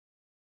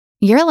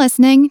You're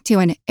listening to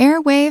an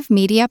Airwave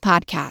Media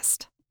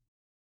Podcast.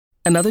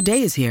 Another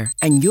day is here,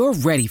 and you're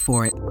ready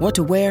for it. What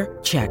to wear?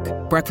 Check.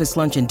 Breakfast,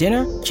 lunch, and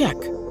dinner? Check.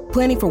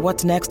 Planning for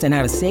what's next and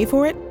how to save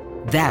for it?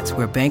 That's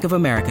where Bank of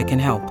America can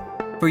help.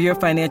 For your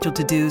financial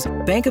to-dos,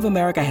 Bank of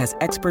America has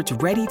experts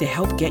ready to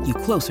help get you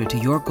closer to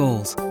your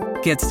goals.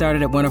 Get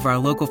started at one of our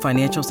local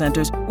financial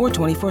centers or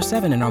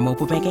 24/7 in our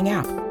mobile banking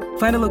app.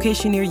 Find a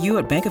location near you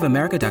at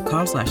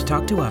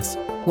bankofamerica.com/talktous.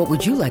 What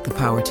would you like the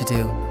power to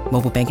do?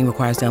 Mobile banking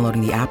requires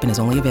downloading the app and is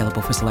only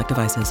available for select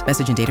devices.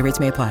 Message and data rates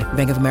may apply.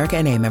 Bank of America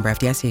N.A., member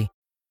FDIC.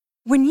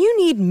 When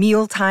you need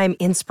mealtime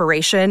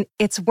inspiration,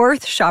 it's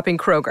worth shopping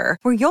Kroger,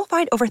 where you'll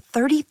find over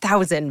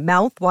 30,000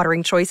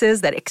 mouth-watering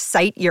choices that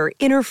excite your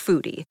inner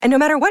foodie. And no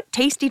matter what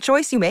tasty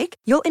choice you make,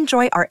 you'll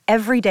enjoy our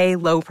everyday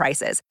low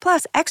prices,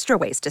 plus extra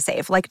ways to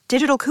save, like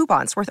digital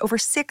coupons worth over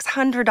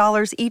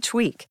 $600 each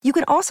week. You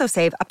can also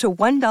save up to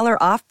 $1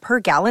 off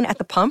per gallon at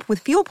the pump with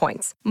fuel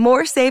points.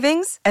 More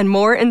savings and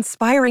more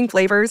inspiring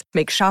flavors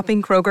make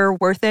shopping Kroger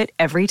worth it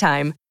every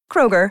time.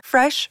 Kroger,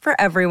 fresh for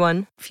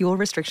everyone. Fuel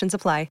restrictions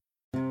apply.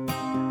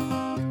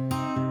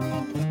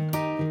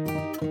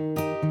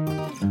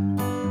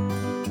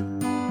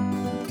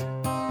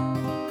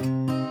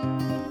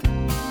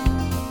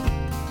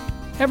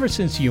 Ever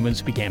since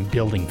humans began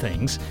building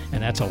things,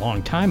 and that's a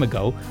long time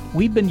ago,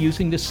 we've been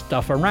using the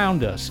stuff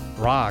around us: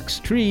 rocks,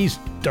 trees,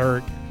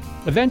 dirt.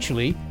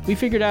 Eventually, we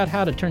figured out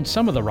how to turn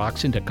some of the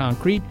rocks into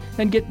concrete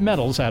and get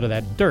metals out of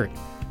that dirt.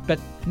 But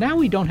now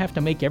we don't have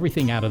to make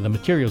everything out of the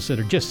materials that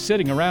are just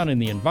sitting around in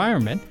the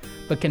environment,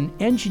 but can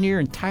engineer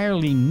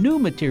entirely new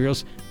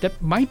materials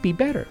that might be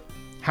better.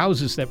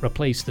 Houses that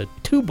replace the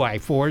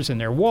 2x4s in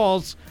their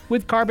walls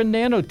with carbon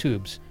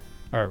nanotubes,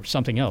 or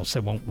something else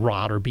that won't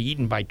rot or be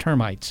eaten by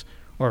termites,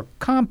 or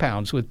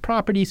compounds with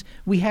properties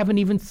we haven't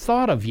even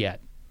thought of yet.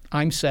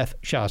 I'm Seth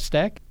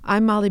Shostak.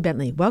 I'm Molly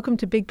Bentley. Welcome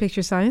to Big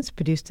Picture Science,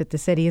 produced at the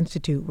SETI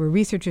Institute, where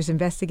researchers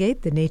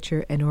investigate the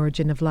nature and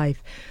origin of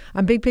life.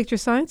 On Big Picture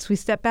Science, we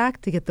step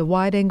back to get the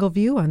wide-angle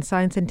view on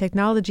science and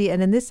technology,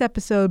 and in this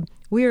episode,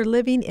 we are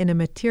living in a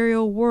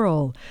material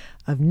whirl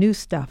of new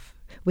stuff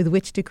with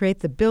which to create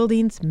the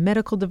buildings,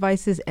 medical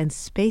devices, and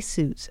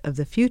spacesuits of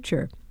the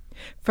future.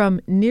 From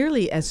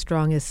nearly as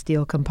strong as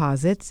steel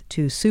composites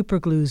to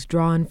superglues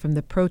drawn from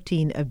the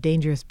protein of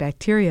dangerous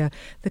bacteria,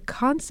 the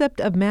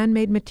concept of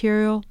man-made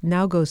material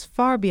now goes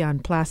far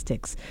beyond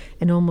plastics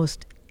and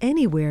almost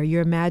anywhere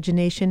your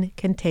imagination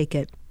can take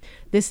it.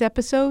 This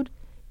episode,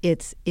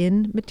 it's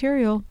in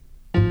material.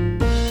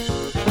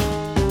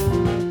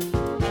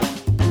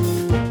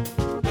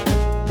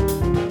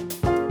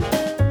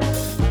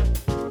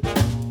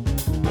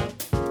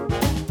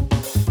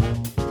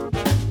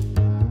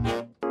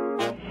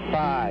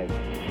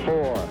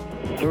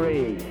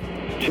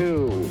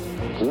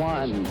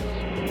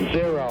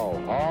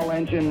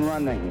 Engine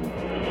running.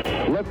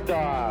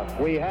 Liftoff.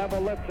 We have a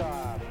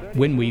liftoff.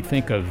 When we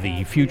think of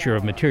the future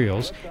of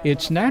materials,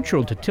 it's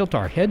natural to tilt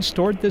our heads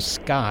toward the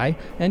sky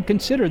and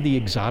consider the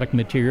exotic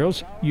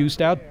materials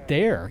used out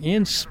there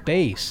in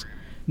space.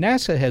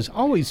 NASA has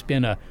always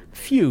been a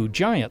few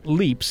giant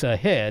leaps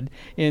ahead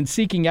in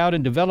seeking out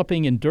and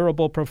developing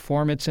endurable,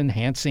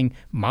 performance-enhancing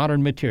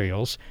modern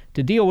materials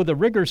to deal with the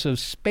rigors of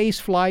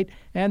spaceflight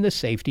and the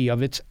safety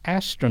of its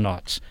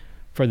astronauts.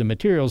 For the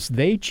materials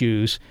they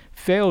choose,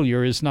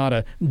 failure is not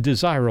a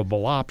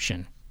desirable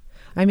option.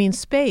 I mean,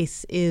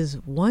 space is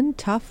one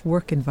tough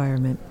work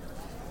environment.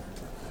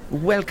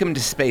 Welcome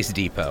to Space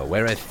Depot,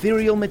 where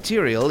ethereal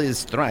material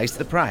is thrice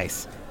the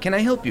price. Can I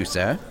help you,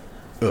 sir?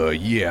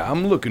 Yeah,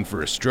 I'm looking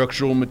for a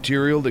structural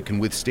material that can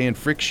withstand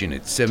friction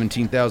at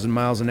 17,000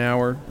 miles an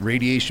hour,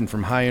 radiation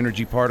from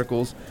high-energy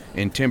particles,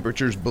 and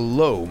temperatures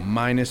below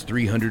minus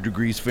 300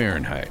 degrees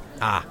Fahrenheit.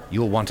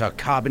 You'll want our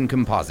carbon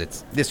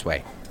composites. This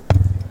way.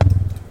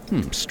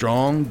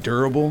 Strong,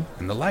 durable,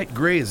 and the light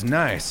gray is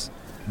nice.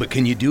 But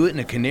can you do it in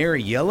a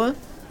canary yellow?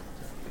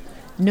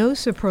 No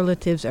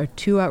superlatives are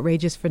too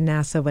outrageous for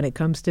NASA when it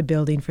comes to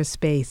building for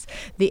space.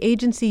 The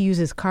agency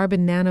uses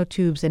carbon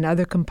nanotubes and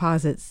other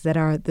composites that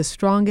are the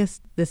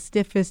strongest, the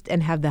stiffest,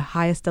 and have the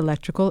highest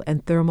electrical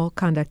and thermal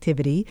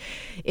conductivity.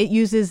 It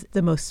uses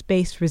the most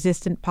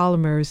space-resistant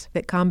polymers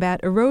that combat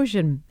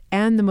erosion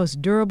and the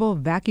most durable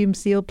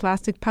vacuum-sealed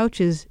plastic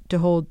pouches to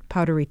hold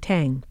powdery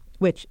tang,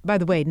 which, by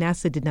the way,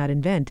 NASA did not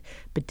invent,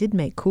 but did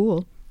make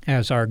cool.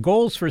 As our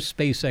goals for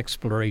space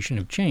exploration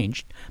have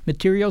changed,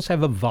 materials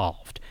have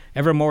evolved.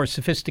 Ever more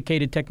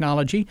sophisticated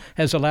technology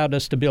has allowed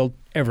us to build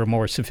ever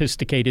more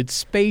sophisticated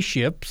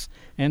spaceships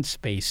and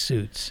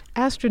spacesuits.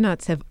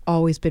 Astronauts have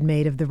always been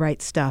made of the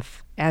right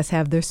stuff, as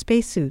have their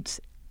spacesuits,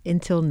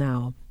 until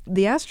now.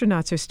 The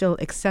astronauts are still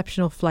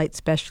exceptional flight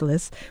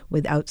specialists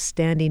with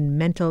outstanding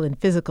mental and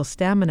physical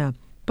stamina.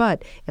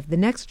 But if the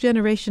next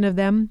generation of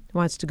them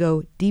wants to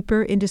go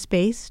deeper into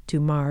space,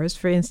 to Mars,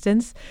 for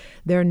instance,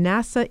 their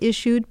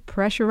NASA-issued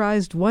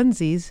pressurized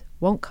onesies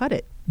won't cut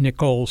it.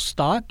 Nicole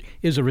Stott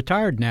is a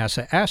retired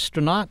NASA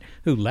astronaut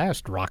who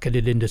last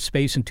rocketed into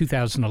space in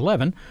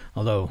 2011,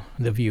 although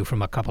the view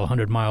from a couple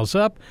hundred miles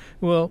up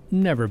will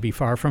never be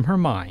far from her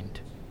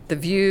mind. The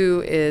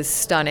view is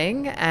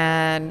stunning,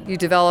 and you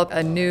develop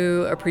a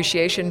new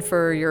appreciation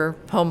for your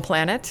home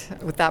planet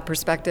with that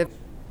perspective.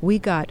 We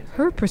got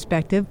her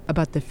perspective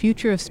about the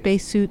future of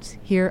spacesuits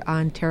here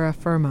on terra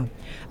firma.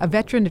 A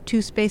veteran of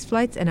 2 space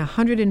flights and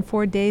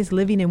 104 days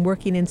living and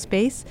working in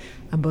space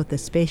on both the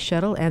Space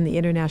Shuttle and the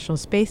International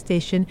Space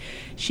Station,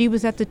 she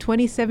was at the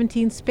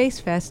 2017 Space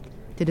Fest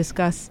to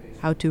discuss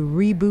how to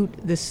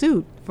reboot the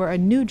suit for a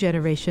new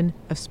generation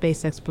of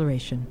space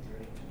exploration.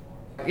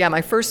 Yeah,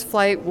 my first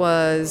flight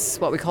was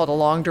what we called a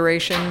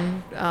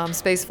long-duration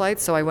space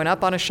flight. So I went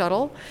up on a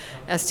shuttle,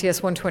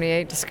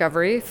 STS-128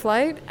 Discovery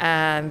flight,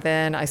 and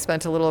then I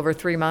spent a little over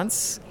 3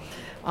 months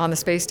on the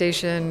space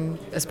station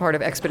as part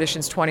of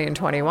Expeditions 20 and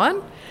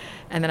 21.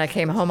 And then I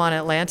came home on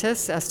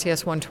Atlantis,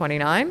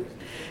 STS-129.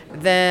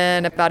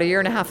 Then about a year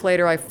and a half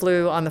later, I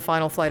flew on the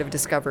final flight of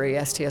Discovery,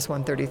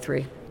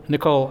 STS-133.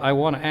 Nicole, I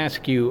want to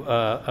ask you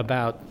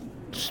about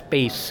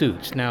space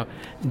suits. Now,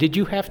 did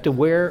you have to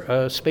wear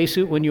a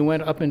spacesuit when you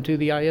went up into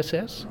the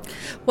ISS?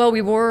 Well,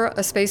 we wore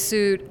a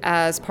spacesuit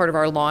as part of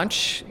our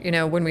launch. You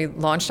know, when we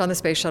launched on the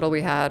space shuttle,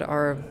 we had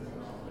our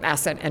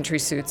ascent entry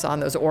suits on,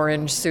 those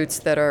orange suits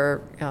that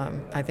are,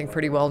 I think,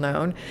 pretty well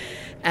known.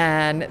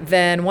 And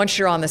then once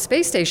you're on the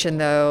space station,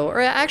 though,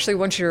 or actually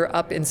once you're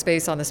up in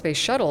space on the space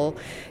shuttle,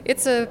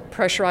 it's a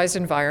pressurized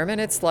environment.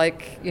 It's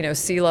like,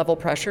 sea level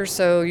pressure.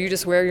 So you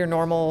just wear your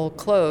normal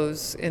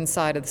clothes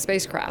inside of the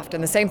spacecraft.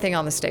 And the same thing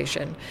on the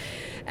station.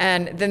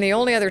 And then the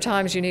only other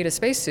times you need a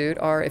spacesuit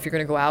are if you're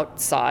going to go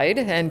outside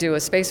and do a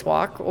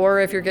spacewalk,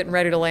 or if you're getting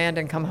ready to land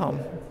and come home.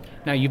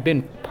 Now, you've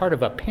been part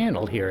of a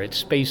panel here at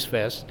Space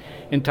Fest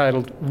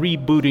entitled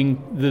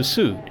Rebooting the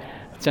Suit.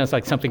 Sounds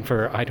like something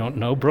for, I don't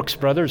know, Brooks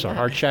Brothers or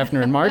Hart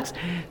Schaffner and Marx.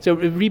 So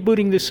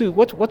rebooting the suit,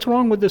 what's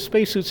wrong with the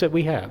spacesuits that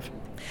we have?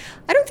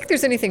 I don't think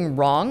there's anything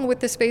wrong with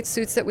the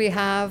spacesuits that we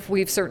have.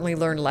 We've certainly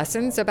learned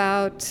lessons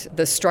about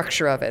the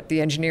structure of it, the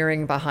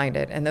engineering behind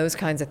it, and those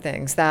kinds of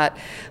things. That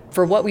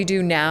for what we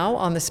do now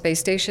on the space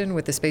station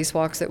with the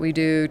spacewalks that we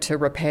do to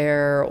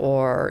repair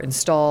or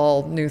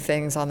install new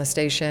things on the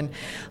station,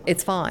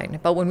 it's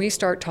fine. But when we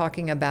start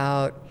talking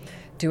about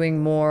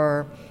doing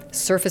more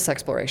surface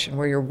exploration,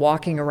 where you're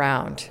walking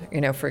around,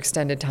 for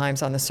extended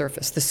times on the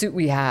surface, the suit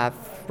we have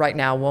right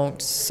now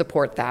won't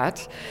support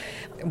that.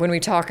 When we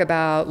talk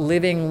about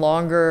living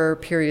longer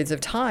periods of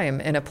time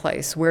in a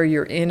place where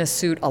you're in a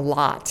suit a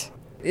lot,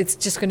 it's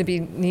just going to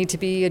need to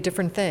be a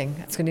different thing.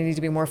 It's going to need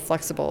to be more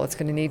flexible. It's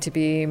going to need to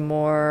be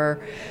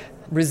more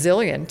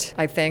resilient,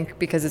 I think,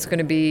 because it's going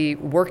to be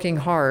working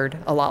hard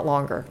a lot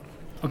longer.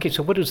 Okay,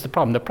 so what is the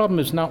problem? The problem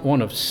is not one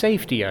of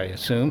safety, I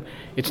assume.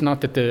 It's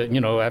not that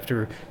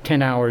after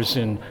 10 hours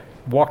in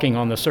walking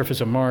on the surface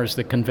of Mars,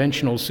 the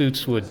conventional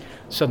suits would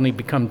suddenly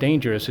become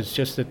dangerous. It's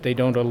just that they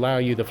don't allow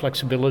you the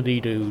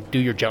flexibility to do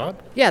your job?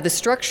 Yeah, the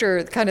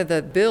structure, kind of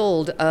the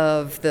build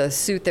of the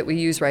suit that we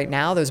use right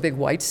now, those big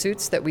white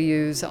suits that we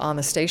use on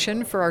the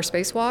station for our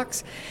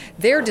spacewalks,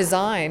 they're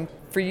designed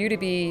for you to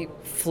be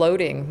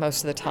floating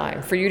most of the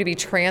time, for you to be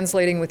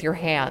translating with your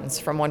hands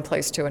from one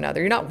place to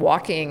another. You're not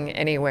walking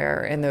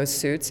anywhere in those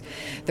suits.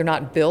 They're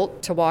not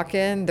built to walk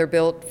in. They're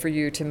built for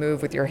you to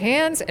move with your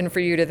hands and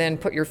for you to then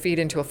put your feet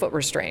into a foot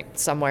restraint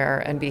somewhere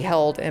and be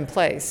held in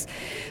place.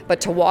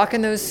 But to walk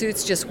in those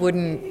suits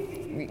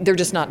they're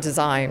just not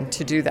designed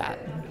to do that.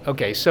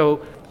 Okay,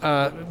 so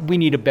we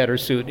need a better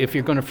suit if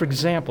you're going to, for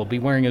example, be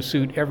wearing a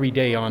suit every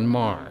day on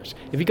Mars.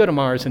 If you go to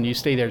Mars and you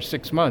stay there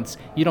 6 months,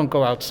 you don't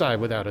go outside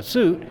without a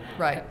suit.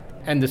 Right.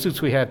 And the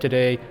suits we have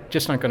today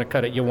just aren't going to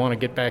cut it. You'll want to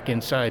get back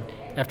inside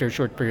after a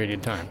short period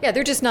of time. Yeah,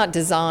 they're just not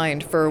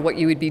designed for what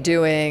you would be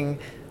doing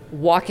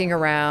walking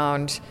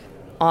around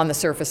on the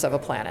surface of a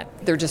planet.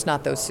 They're just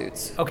not those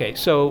suits. Okay,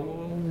 so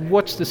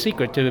what's the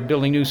secret to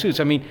building new suits?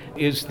 I mean,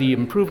 is the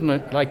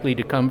improvement likely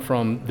to come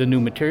from the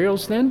new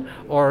materials then?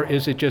 Or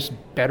is it just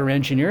better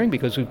engineering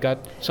because we've got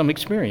some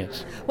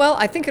experience? Well,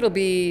 I think it'll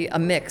be a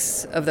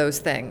mix of those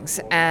things.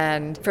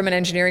 And from an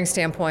engineering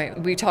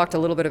standpoint, we talked a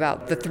little bit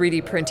about the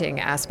 3D printing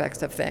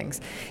aspects of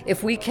things.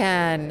 If we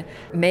can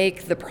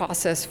make the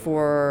process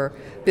for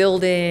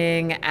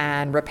building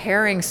and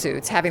repairing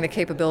suits, having the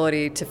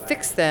capability to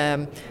fix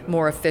them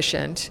more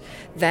efficient,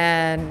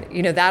 then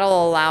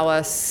that'll allow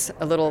us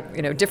a little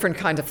different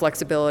kind of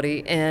flexibility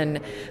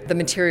in the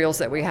materials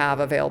that we have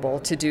available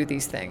to do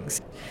these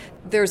things.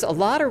 There's a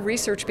lot of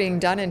research being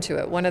done into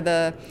it. One of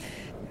the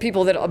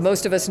people that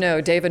most of us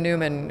know, Dava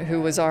Newman,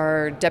 who was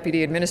our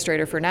deputy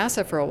administrator for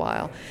NASA for a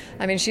while.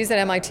 I mean, she's at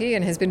MIT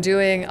and has been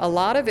doing a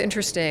lot of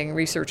interesting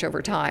research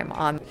over time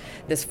on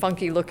this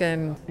funky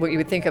looking, what you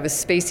would think of as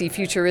spacey,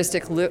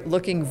 futuristic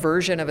looking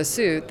version of a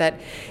suit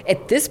that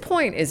at this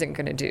point isn't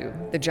going to do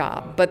the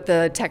job. But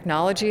the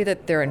technology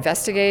that they're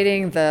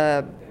investigating,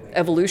 the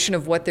evolution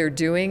of what they're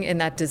doing in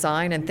that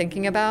design and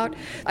thinking about,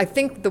 I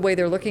think the way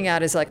they're looking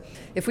at it is like,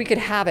 if we could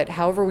have it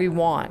however we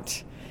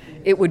want,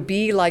 it would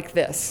be like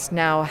this.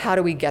 Now, how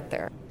do we get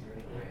there?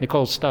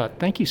 Nicole Stott,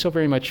 thank you so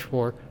very much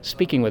for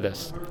speaking with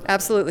us.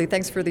 Absolutely.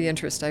 Thanks for the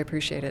interest. I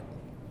appreciate it.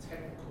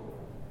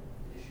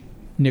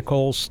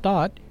 Nicole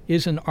Stott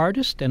is an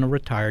artist and a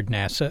retired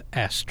NASA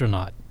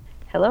astronaut.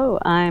 Hello,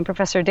 I'm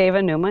Professor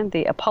Dava Newman,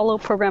 the Apollo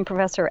Program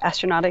Professor of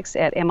Astronautics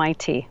at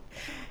MIT.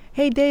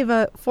 Hey,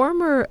 Dava,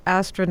 former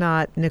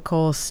astronaut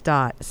Nicole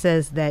Stott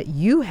says that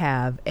you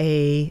have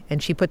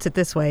and she puts it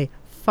this way,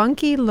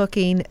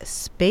 funky-looking,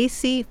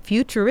 spacey,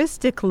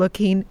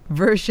 futuristic-looking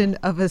version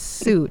of a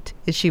suit.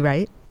 Is she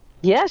right?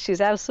 Yeah, she's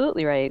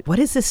absolutely right. What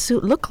does this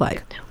suit look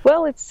like?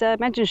 Well, it's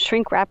imagine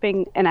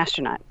shrink-wrapping an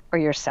astronaut or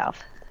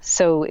yourself.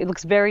 So it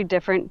looks very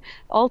different.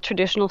 All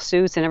traditional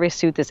suits and every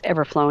suit that's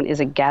ever flown is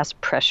a gas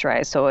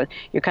pressurized, so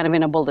you're kind of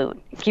in a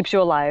balloon. It keeps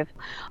you alive.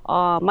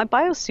 My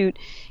biosuit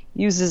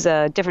uses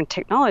a different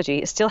technology.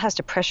 It still has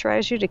to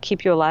pressurize you to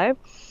keep you alive,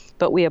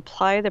 but we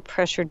apply the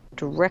pressure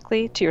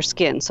directly to your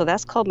skin. So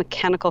that's called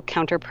mechanical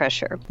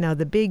counterpressure. Now,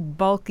 the big,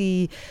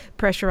 bulky,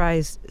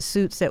 pressurized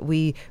suits that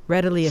we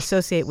readily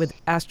associate with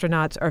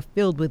astronauts are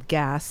filled with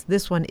gas.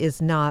 This one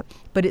is not,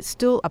 but it's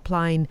still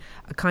applying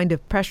a kind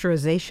of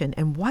pressurization.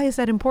 And why is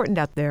that important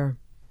out there?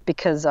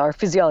 Because our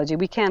physiology,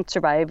 we can't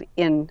survive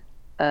in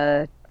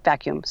a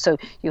vacuum. So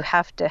you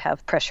have to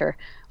have pressure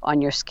on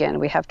your skin.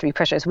 We have to be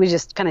pressurized. We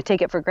just kind of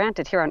take it for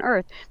granted here on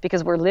Earth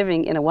because we're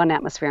living in a one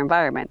atmosphere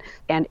environment.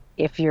 And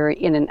if you're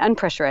in an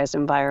unpressurized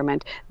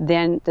environment,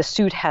 then the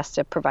suit has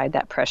to provide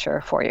that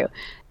pressure for you.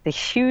 The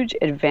huge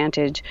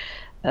advantage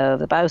of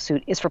the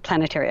biosuit is for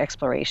planetary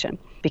exploration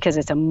because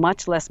it's a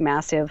much less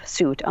massive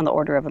suit, on the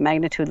order of a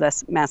magnitude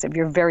less massive.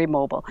 You're very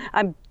mobile.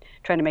 I'm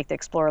trying to make the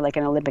explorer like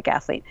an Olympic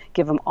athlete,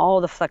 give them all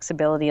the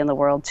flexibility in the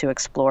world to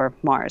explore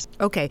Mars.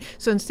 Okay,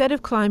 so instead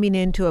of climbing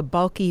into a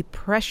bulky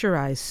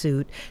pressurized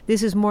suit,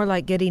 this is more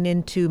like getting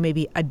into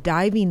maybe a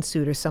diving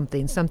suit or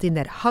something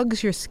that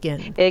hugs your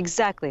skin.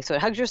 Exactly. So it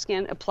hugs your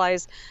skin,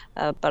 applies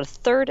about a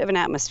third of an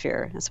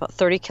atmosphere. That's about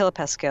 30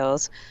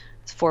 kilopascals.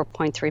 It's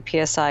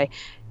 4.3 psi.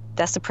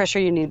 That's the pressure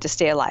you need to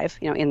stay alive,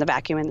 in the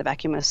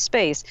vacuum of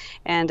space.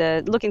 And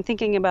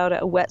thinking about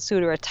a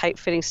wetsuit or a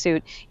tight-fitting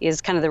suit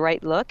is kind of the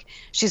right look.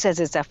 She says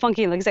it's a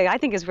funky look. I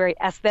think it's very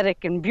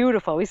aesthetic and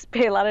beautiful. We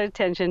pay a lot of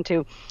attention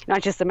to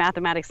not just the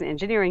mathematics and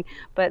engineering,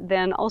 but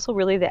then also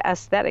really the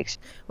aesthetics.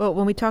 Well,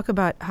 when we talk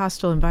about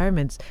hostile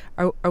environments,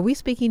 are we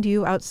speaking to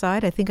you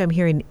outside? I think I'm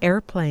hearing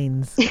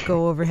airplanes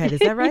go overhead. Is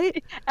that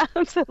right?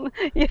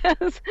 Absolutely.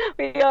 Yes,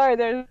 we are.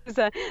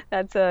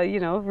 That's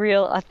a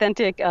real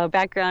authentic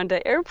background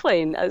airplane.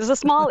 It's a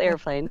small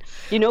airplane.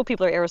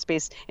 People are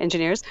aerospace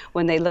engineers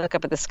when they look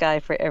up at the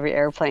sky for every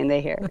airplane they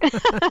hear.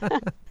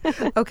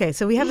 Okay,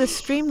 so we have this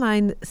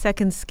streamlined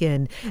second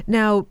skin.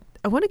 Now,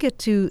 I want to get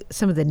to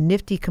some of the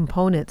nifty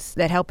components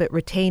that help it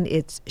retain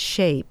its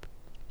shape.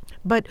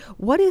 But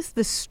what is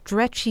the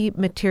stretchy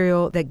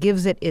material that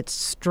gives it its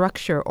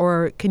structure,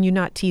 or can you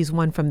not tease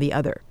one from the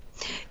other?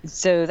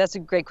 So that's a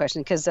great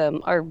question because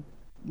our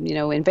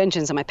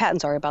inventions and my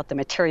patents are about the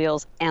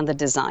materials and the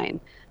design.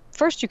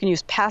 First, you can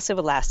use passive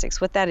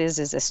elastics. What that is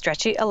a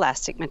stretchy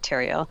elastic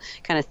material,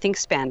 kind of think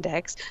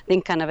spandex,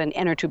 think kind of an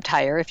inner tube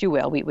tire, if you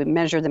will. We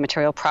measure the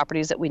material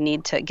properties that we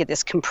need to get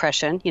this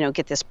compression,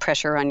 get this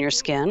pressure on your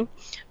skin,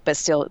 but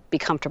still be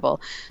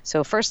comfortable.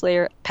 So first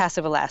layer,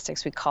 passive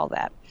elastics, we call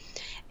that.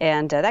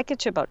 And that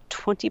gets you about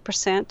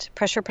 20%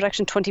 pressure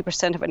production,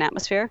 20% of an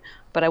atmosphere,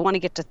 but I want to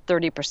get to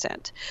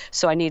 30%.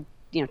 So I need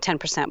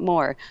 10%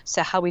 more.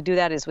 So how we do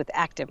that is with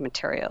active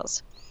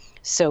materials.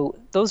 So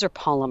those are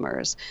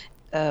polymers.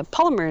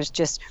 Polymer is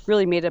just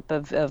really made up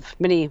of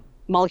many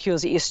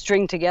molecules that you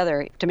string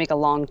together to make a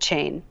long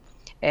chain.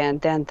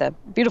 And then the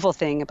beautiful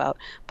thing about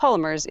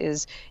polymers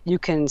is you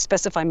can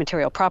specify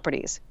material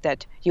properties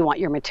that you want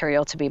your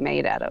material to be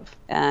made out of.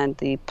 And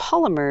the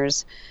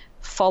polymers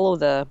follow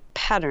the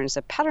patterns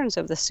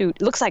of the suit.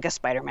 It looks like a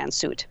Spider-Man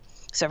suit.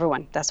 So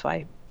everyone, that's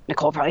why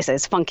Nicole probably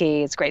says it's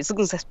funky, it's great. It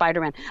looks like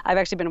Spider-Man. I've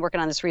actually been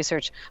working on this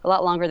research a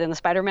lot longer than the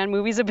Spider-Man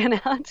movies have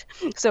been out.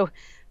 So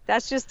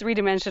that's just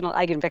three-dimensional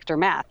eigenvector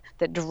math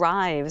that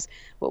drives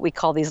what we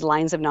call these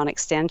lines of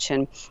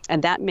non-extension,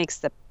 and that makes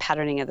the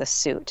patterning of the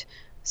suit.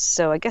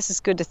 So I guess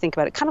it's good to think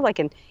about it kind of like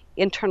an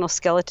internal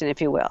skeleton,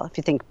 if you will. If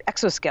you think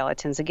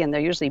exoskeletons, again,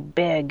 they're usually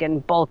big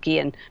and bulky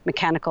and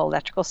mechanical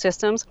electrical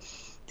systems.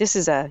 This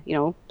is a,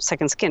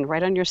 second skin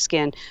right on your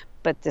skin,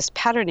 but this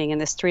patterning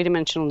and this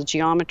three-dimensional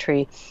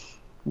geometry,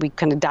 we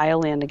kind of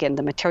dial in, again,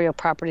 the material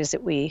properties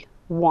that we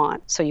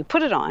want. So you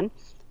put it on.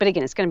 But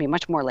again, it's going to be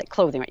much more like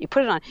clothing, right? You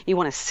put it on, you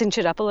want to cinch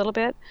it up a little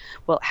bit.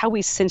 Well, how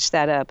we cinch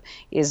that up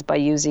is by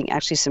using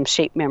actually some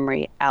shape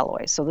memory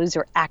alloys. So those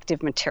are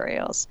active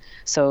materials.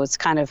 So it's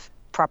kind of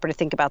proper to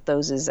think about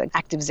those as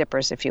active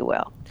zippers, if you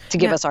will, to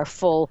give us our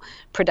full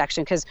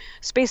production. Because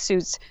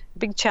spacesuits,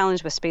 big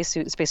challenge with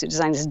spacesuit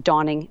design is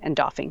donning and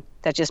doffing.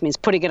 That just means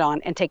putting it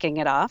on and taking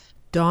it off.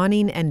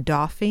 Donning and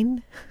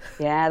doffing?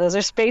 Yeah, those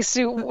are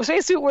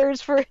spacesuit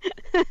words for...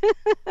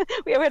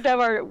 we have to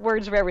have our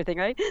words for everything,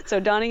 right? So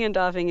donning and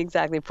doffing,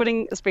 exactly.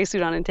 Putting a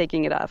spacesuit on and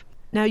taking it off.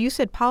 Now, you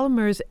said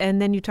polymers,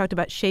 and then you talked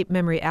about shape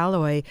memory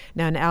alloy.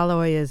 Now, an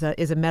alloy is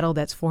a metal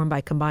that's formed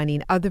by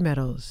combining other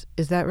metals.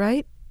 Is that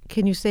right?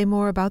 Can you say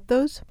more about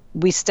those?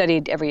 We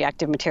studied every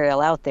active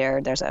material out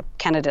there. There's a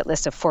candidate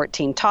list of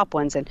 14 top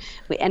ones, and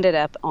we ended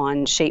up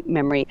on shape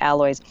memory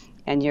alloys.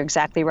 And you're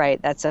exactly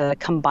right. That's a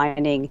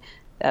combining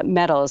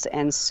metals,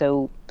 and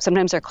so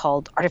sometimes they're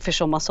called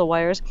artificial muscle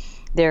wires.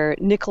 They're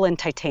nickel and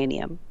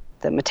titanium.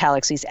 The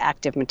metallics, these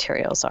active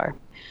materials are.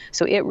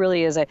 So it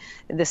really is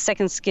the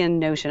second skin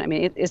notion. I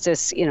mean, it's a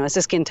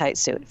skin tight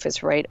suit. It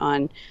fits right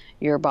on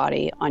your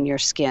body, on your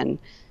skin.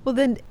 Well,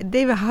 then,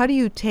 David, how do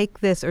you take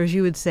this, or as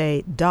you would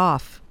say,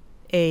 doff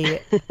a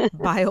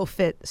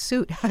BioFit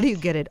suit? How do you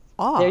get it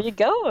off? There you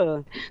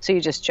go. So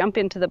you just jump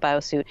into the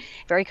biosuit,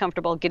 very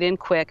comfortable, get in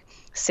quick,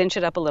 cinch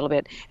it up a little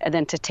bit, and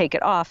then to take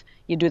it off,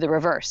 you do the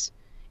reverse.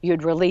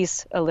 You'd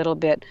release a little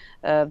bit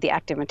of the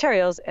active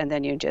materials, and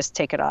then you just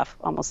take it off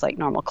almost like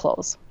normal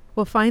clothes.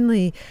 Well,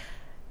 finally,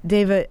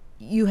 David,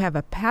 you have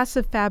a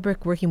passive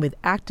fabric working with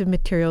active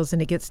materials,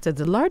 and it gets to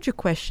the larger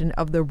question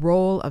of the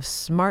role of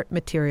smart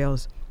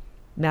materials.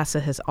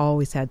 NASA has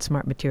always had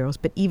smart materials,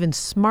 but even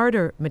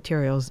smarter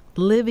materials,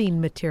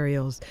 living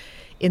materials,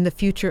 in the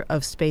future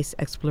of space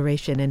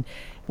exploration. And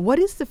what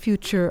is the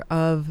future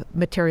of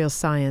material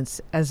science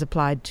as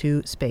applied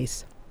to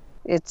space?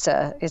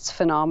 It's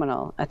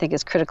phenomenal. I think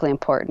it's critically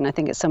important. I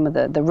think it's some of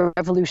the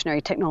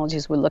revolutionary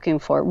technologies we're looking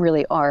for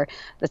really are,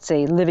 let's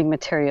say, living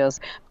materials.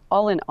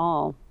 All in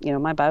all,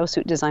 my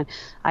biosuit design,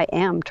 I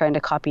am trying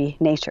to copy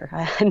nature.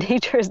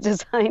 Nature has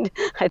designed,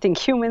 I think,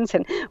 humans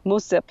and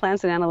most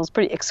plants and animals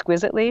pretty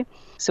exquisitely.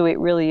 So it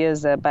really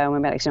is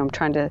biomimetics. I'm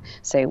trying to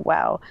say,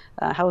 wow,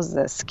 how is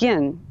the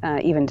skin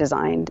even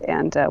designed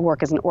and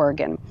work as an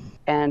organ?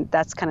 And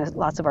that's kind of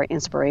lots of our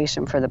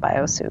inspiration for the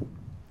biosuit.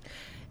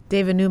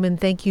 Dava Newman,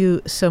 thank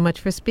you so much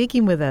for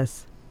speaking with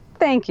us.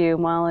 Thank you,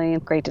 Molly.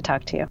 Great to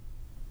talk to you.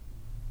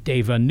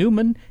 Dava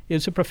Newman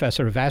is a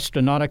professor of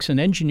astronautics and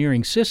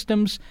engineering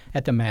systems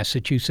at the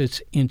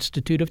Massachusetts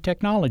Institute of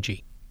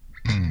Technology.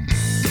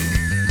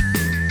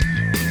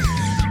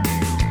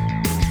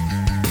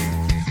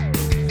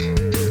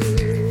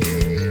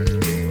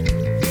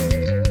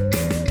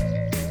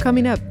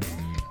 Coming up,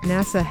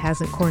 NASA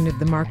hasn't cornered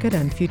the market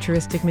on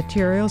futuristic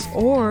materials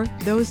or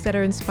those that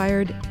are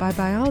inspired by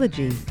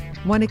biology.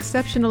 One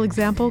exceptional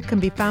example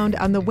can be found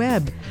on the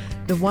web,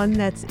 the one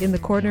that's in the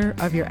corner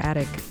of your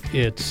attic.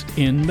 It's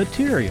In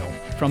Material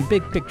from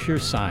Big Picture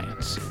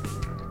Science.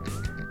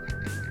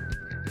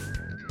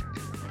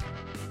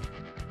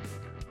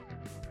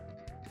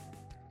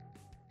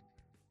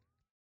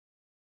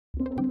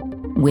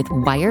 With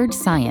Wired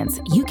Science,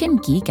 you can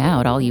geek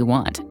out all you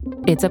want.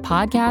 It's a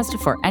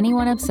podcast for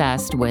anyone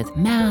obsessed with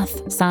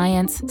math,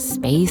 science,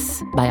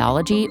 space,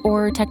 biology,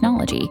 or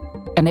technology.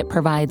 And it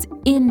provides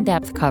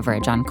in-depth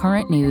coverage on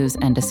current news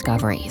and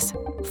discoveries.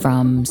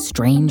 From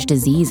strange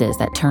diseases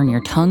that turn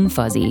your tongue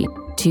fuzzy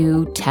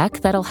to tech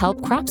that'll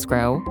help crops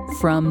grow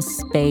from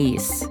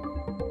space.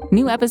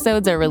 New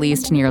episodes are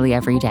released nearly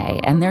every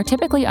day, and they're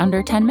typically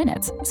under 10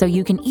 minutes, so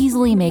you can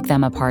easily make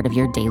them a part of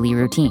your daily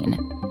routine.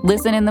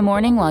 Listen in the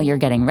morning while you're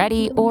getting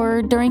ready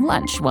or during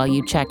lunch while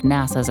you check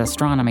NASA's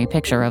astronomy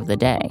picture of the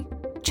day.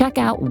 Check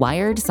out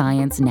Wired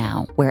Science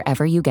now,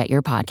 wherever you get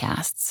your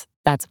podcasts.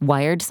 That's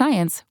Wired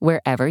Science,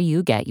 wherever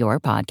you get your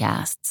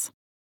podcasts.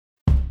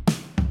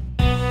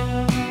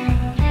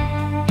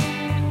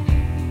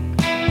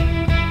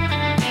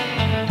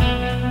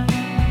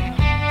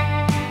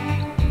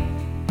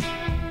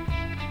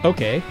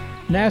 Okay,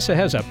 NASA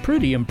has a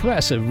pretty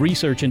impressive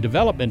research and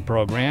development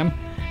program,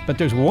 but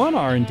there's one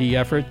R&D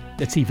effort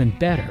that's even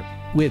better.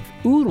 With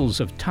oodles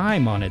of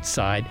time on its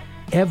side,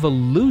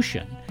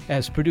 evolution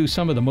has produced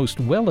some of the most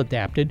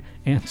well-adapted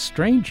and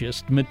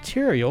strangest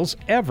materials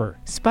ever.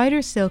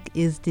 Spider silk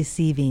is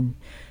deceiving.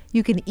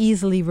 You can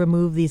easily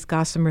remove these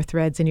gossamer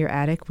threads in your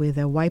attic with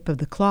a wipe of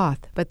the cloth,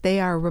 but they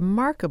are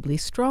remarkably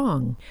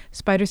strong.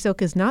 Spider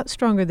silk is not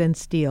stronger than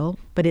steel,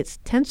 but its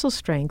tensile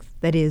strength,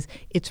 that is,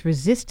 its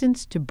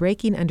resistance to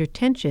breaking under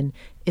tension,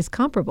 is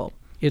comparable.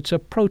 It's a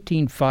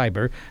protein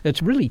fiber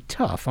that's really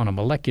tough on a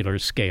molecular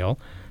scale.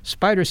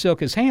 Spider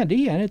silk is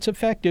handy, and it's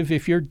effective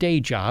if your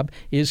day job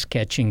is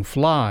catching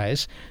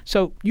flies.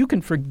 So you can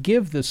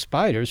forgive the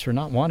spiders for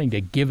not wanting to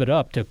give it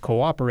up to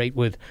cooperate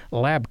with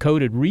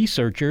lab-coated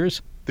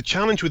researchers. The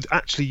challenge with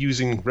actually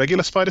using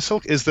regular spider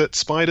silk is that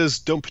spiders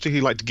don't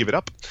particularly like to give it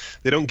up.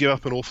 They don't give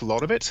up an awful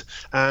lot of it.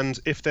 And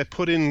if they're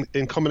put in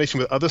combination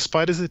with other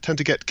spiders, they tend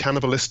to get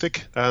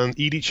cannibalistic and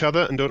eat each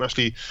other and don't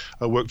actually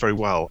work very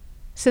well.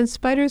 Since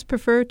spiders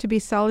prefer to be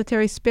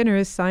solitary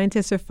spinners,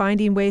 scientists are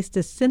finding ways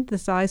to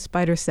synthesize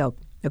spider silk.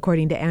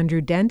 According to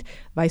Andrew Dent,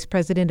 Vice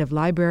President of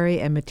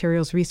Library and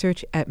Materials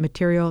Research at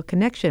Material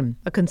Connection,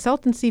 a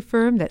consultancy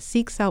firm that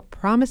seeks out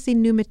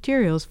promising new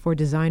materials for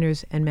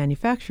designers and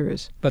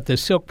manufacturers. But the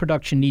silk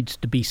production needs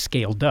to be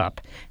scaled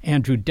up.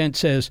 Andrew Dent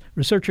says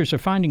researchers are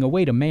finding a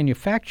way to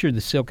manufacture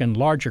the silk in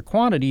larger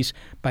quantities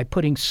by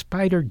putting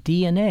spider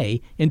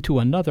DNA into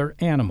another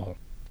animal.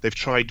 They've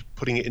tried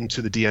putting it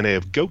into the DNA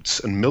of goats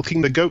and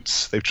milking the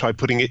goats. They've tried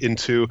putting it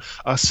into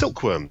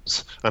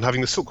silkworms and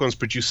having the silkworms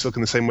produce silk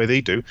in the same way they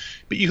do.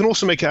 But you can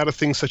also make it out of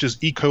things such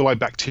as E. coli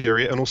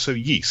bacteria and also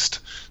yeast.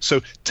 So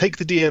take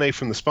the DNA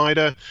from the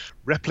spider,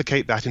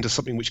 replicate that into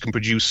something which can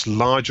produce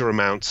larger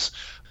amounts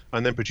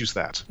and then produce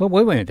that. Well,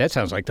 wait a minute. That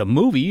sounds like the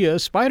movie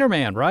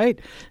Spider-Man, right?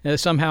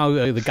 Somehow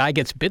the guy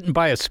gets bitten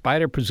by a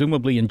spider,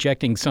 presumably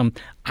injecting some,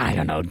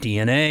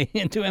 DNA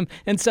into him,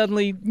 and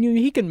suddenly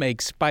he can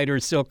make spider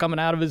silk coming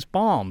out of his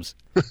palms.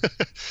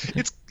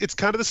 It's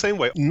kind of the same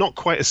way. Not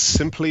quite as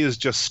simply as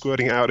just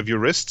squirting it out of your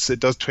wrists. It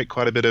does take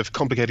quite a bit of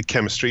complicated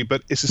chemistry,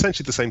 but it's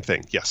essentially the same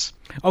thing, yes.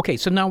 Okay,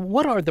 so now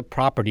what are the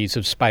properties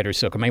of spider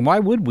silk? I mean, why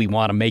would we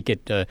want to make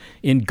it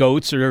in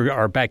goats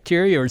or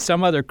bacteria or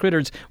some other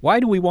critters? Why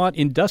do we want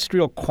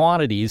industrial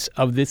quantities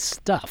of this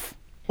stuff?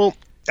 Well,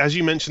 as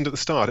you mentioned at the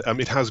start,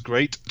 it has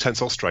great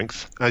tensile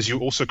strength. As you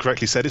also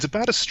correctly said, it's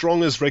about as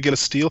strong as regular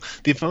steel.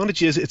 The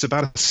advantage is it's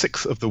about a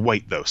sixth of the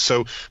weight, though.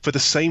 So for the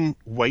same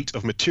weight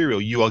of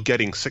material, you are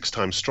getting 6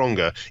 times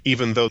stronger,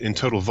 even though in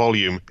total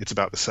volume, it's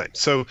about the same.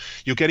 So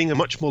you're getting a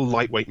much more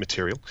lightweight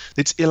material.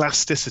 Its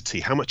elasticity,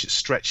 how much it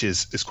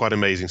stretches, is quite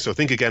amazing. So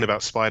think again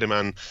about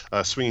Spider-Man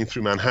swinging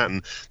through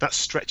Manhattan. That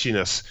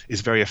stretchiness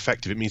is very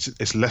effective. It means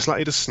it's less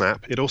likely to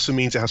snap. It also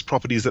means it has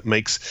properties that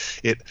makes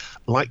it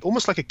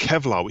almost like a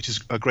Kevlar, which is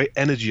a great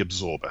energy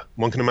absorber.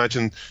 One can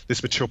imagine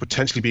this material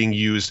potentially being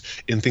used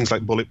in things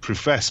like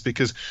bulletproof vests,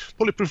 because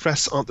bulletproof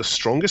vests aren't the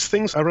strongest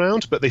things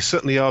around, but they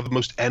certainly are the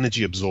most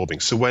energy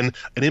absorbing. So when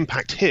an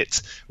impact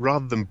hits,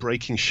 rather than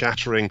breaking,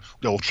 shattering,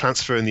 or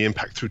transferring the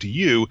impact through to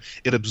you,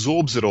 it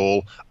absorbs it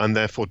all and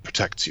therefore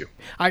protects you.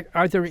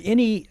 Are there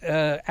any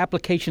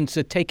applications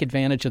that take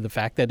advantage of the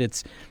fact that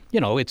it's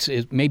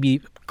maybe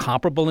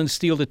comparable in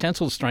steel to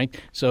tensile strength,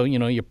 so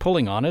you're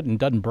pulling on it and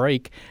doesn't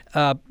break,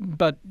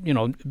 but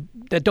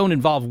that don't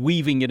involve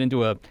weaving it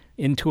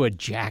into a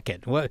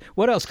jacket?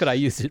 What else could I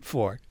use it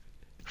for?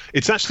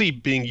 It's actually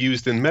being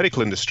used in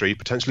medical industry,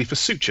 potentially for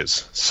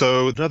sutures.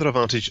 So another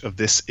advantage of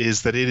this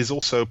is that it is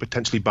also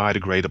potentially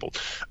biodegradable.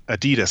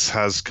 Adidas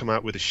has come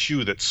out with a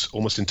shoe that's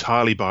almost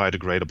entirely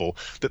biodegradable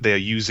that they are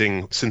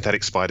using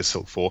synthetic spider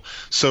silk for.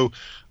 So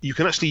you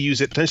can actually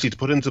use it potentially to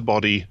put into the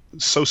body,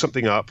 sew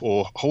something up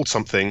or hold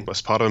something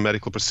as part of a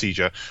medical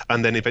procedure,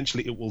 and then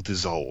eventually it will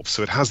dissolve.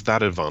 So it has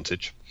that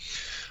advantage.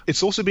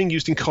 It's also being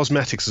used in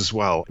cosmetics as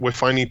well. We're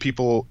finding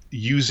people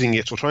using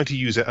it or trying to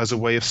use it as a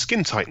way of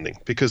skin tightening,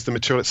 because the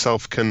material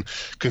itself can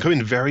come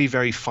in very,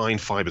 very fine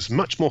fibers,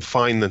 much more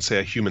fine than, say,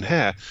 a human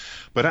hair,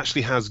 but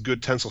actually has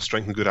good tensile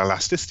strength and good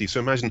elasticity. So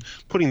imagine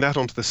putting that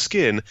onto the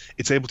skin,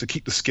 it's able to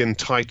keep the skin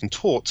tight and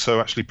taut, so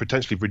actually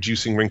potentially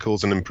reducing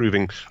wrinkles and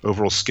improving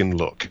overall skin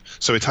look.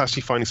 So it's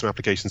actually finding some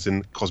applications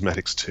in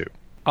cosmetics too.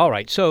 All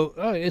right. So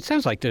it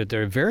sounds like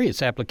there are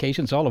various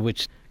applications, all of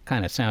which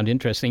kind of sound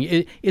interesting.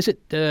 Is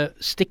it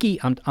sticky?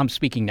 I'm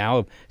speaking now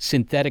of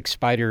synthetic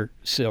spider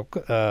silk,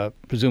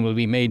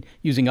 presumably made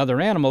using other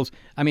animals.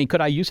 I mean,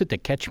 could I use it to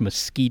catch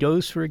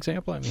mosquitoes, for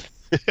example? I mean...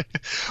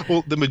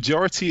 Well, the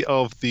majority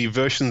of the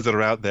versions that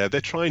are out there, they're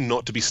trying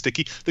not to be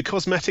sticky. The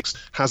cosmetics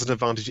has an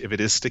advantage if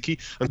it is sticky,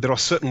 and there are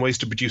certain ways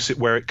to produce it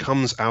where it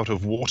comes out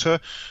of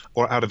water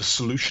or out of a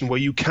solution where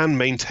you can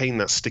maintain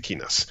that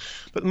stickiness.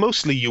 But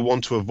mostly you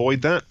want to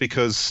avoid that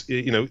because,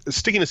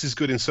 stickiness is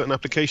good in certain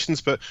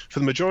applications, but for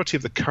the majority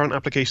of the current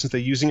applications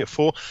they're using it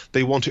for,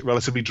 they want it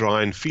relatively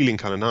dry and feeling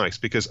kind of nice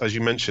because, as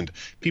you mentioned,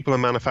 people are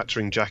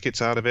manufacturing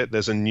jackets out of it.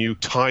 There's a new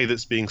tie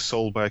that's being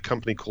sold by a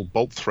company called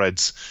Bolt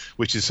Threads,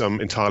 which is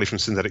entirely from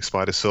synthetic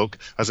spider silk.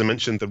 As I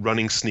mentioned, the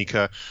running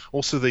sneaker.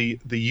 Also, the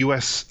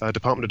US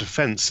Department of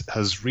Defense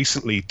has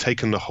recently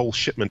taken the whole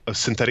shipment of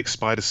synthetic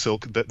spider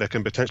silk that they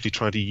can potentially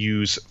try to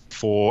use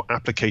for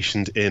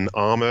applications in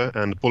armor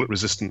and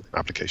bullet-resistant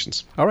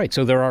applications. All right,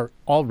 so there are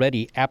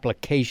already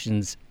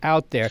applications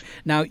out there.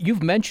 Now,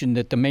 you've mentioned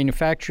that the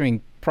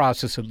manufacturing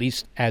process, at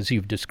least as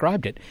you've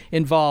described it,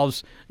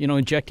 involves,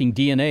 injecting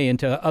DNA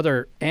into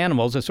other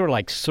animals. It's sort of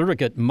like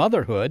surrogate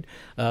motherhood,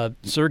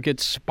 surrogate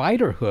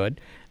spiderhood.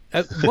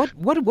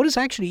 What is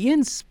actually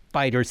in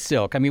spider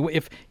silk? I mean,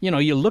 if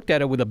you looked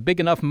at it with a big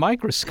enough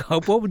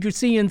microscope, what would you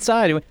see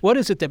inside? What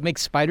is it that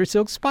makes spider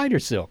silk spider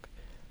silk?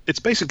 It's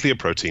basically a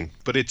protein,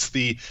 but it's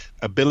the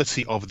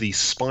ability of the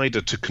spider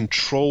to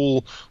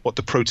control what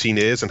the protein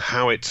is and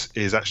how it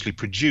is actually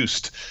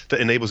produced that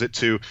enables it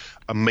to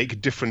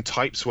make different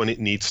types when it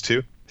needs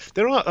to.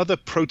 There are other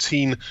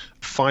protein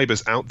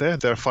fibers out there.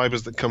 There are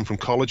fibers that come from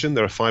collagen.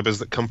 There are fibers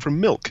that come from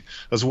milk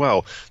as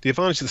well. The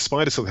advantage that the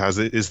spider silk has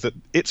is that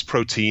its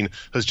protein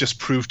has just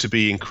proved to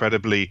be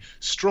incredibly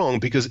strong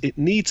because it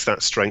needs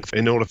that strength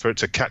in order for it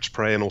to catch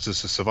prey and also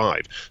to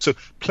survive. So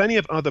plenty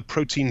of other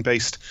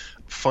protein-based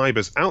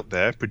fibers out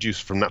there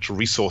produced from natural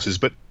resources,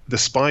 but the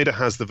spider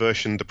has the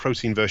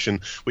protein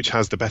version, which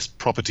has the best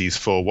properties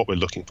for what we're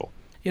looking for.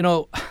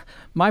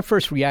 My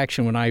first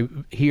reaction when I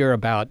hear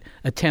about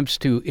attempts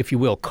to, if you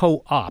will,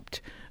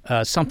 co-opt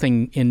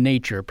something in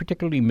nature,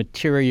 particularly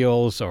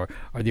materials or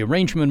the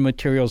arrangement of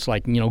materials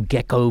like,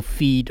 gecko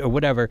feet or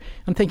whatever,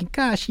 I'm thinking,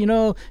 gosh,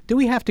 do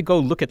we have to go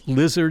look at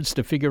lizards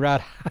to figure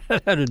out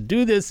how to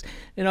do this?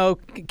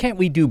 Can't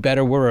we do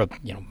better? We're a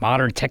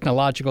modern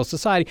technological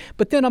society.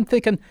 But then I'm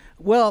thinking,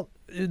 well,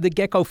 the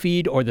gecko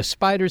feed or the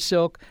spider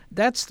silk,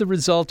 that's the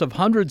result of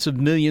hundreds of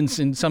millions,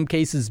 in some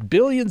cases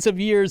billions of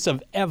years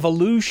of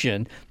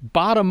evolution,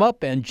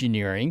 bottom-up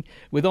engineering,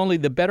 with only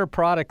the better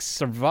products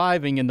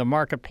surviving in the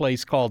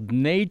marketplace called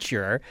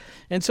nature.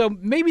 And so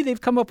maybe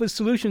they've come up with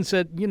solutions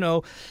that,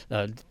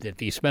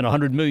 that you spent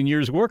 100 million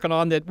years working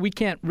on that we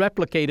can't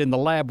replicate in the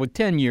lab with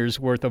 10 years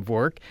worth of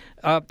work.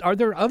 Are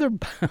there other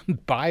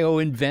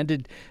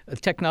bio-invented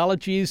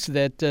technologies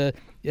that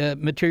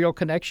Material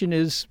Connection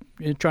is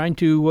trying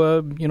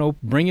to,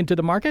 bring into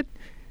the market?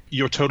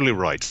 You're totally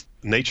right.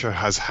 Nature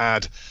has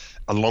had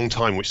a long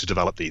time which to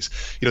develop these.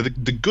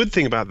 The good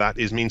thing about that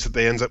means that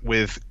they end up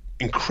with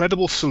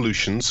incredible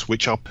solutions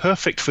which are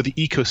perfect for the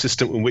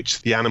ecosystem in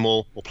which the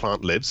animal or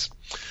plant lives.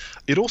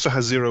 It also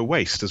has zero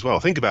waste as well.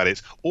 Think about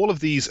it. All of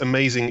these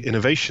amazing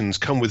innovations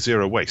come with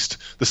zero waste.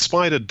 The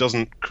spider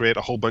doesn't create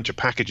a whole bunch of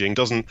packaging,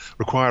 doesn't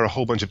require a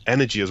whole bunch of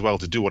energy as well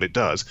to do what it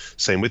does.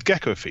 Same with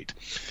gecko feet.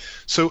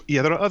 So,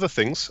 there are other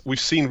things. We've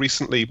seen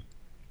recently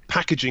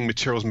packaging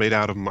materials made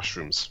out of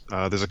mushrooms.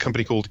 There's a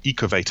company called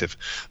Ecovative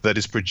that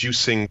is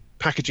producing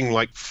packaging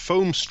like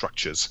foam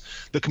structures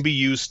that can be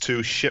used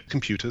to ship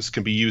computers,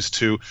 can be used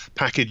to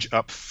package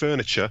up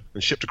furniture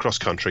and shipped across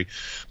country,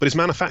 but is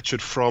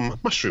manufactured from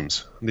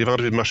mushrooms. And the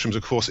advantage of mushrooms,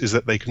 of course, is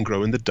that they can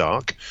grow in the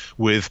dark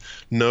with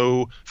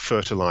no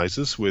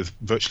fertilizers, with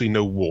virtually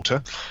no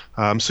water.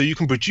 So you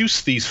can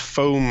produce these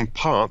foam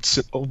parts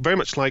very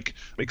much like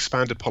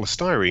expanded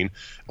polystyrene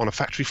on a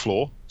factory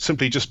floor,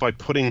 simply just by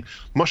putting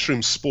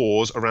mushroom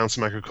spores around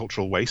some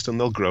agricultural waste, and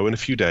they'll grow in a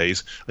few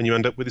days, and you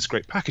end up with this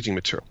great packaging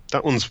material.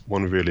 That one's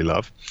one we really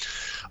love.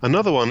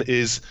 Another one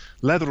is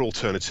leather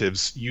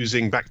alternatives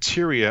using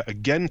bacteria,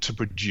 again, to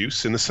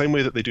produce, in the same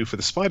way that they do for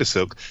the spider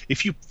silk.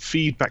 If you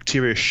feed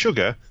bacteria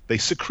sugar, they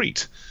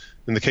secrete.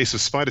 In the case of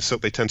spider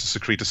silk, they tend to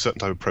secrete a certain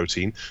type of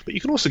protein, but you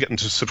can also get them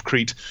to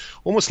secrete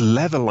almost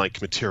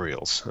leather-like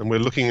materials. And we're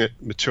looking at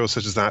materials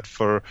such as that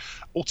for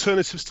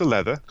alternatives to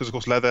leather, because, of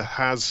course, leather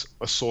has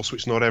a source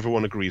which not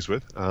everyone agrees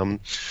with.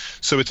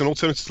 So it's an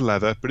alternative to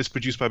leather, but it's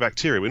produced by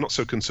bacteria. We're not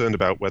so concerned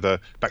about whether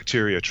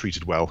bacteria are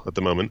treated well at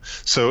the moment.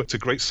 So it's a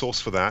great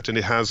source for that, and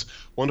it has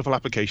wonderful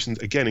applications,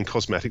 again, in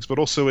cosmetics, but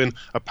also in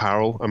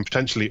apparel and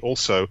potentially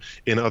also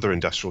in other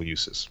industrial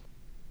uses.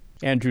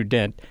 Andrew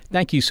Dent,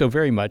 thank you so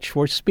very much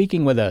for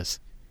speaking with us.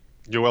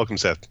 You're welcome,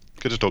 Seth.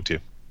 Good to talk to you.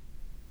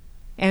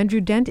 Andrew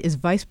Dent is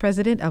Vice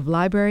President of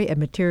Library and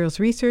Materials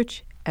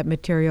Research at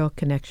Material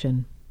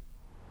Connection.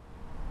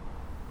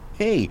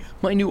 Hey,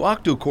 my new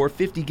octa-core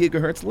 50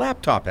 gigahertz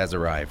laptop has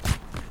arrived.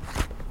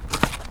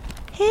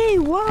 Hey,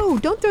 whoa,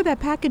 don't throw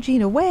that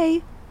packaging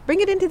away.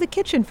 Bring it into the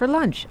kitchen for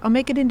lunch. I'll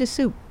make it into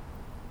soup.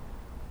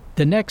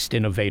 The next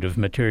innovative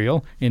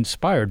material,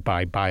 inspired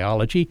by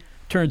biology,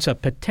 turns a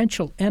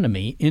potential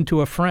enemy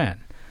into a friend.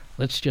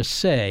 Let's just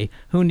say,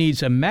 who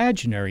needs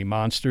imaginary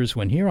monsters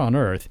when here on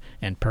Earth,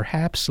 and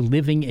perhaps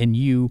living in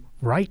you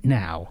right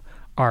now,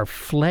 are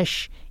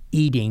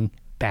flesh-eating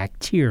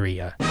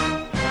bacteria?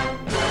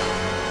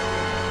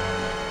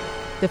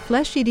 The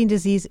flesh-eating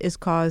disease is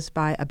caused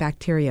by a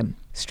bacterium,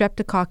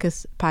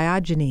 Streptococcus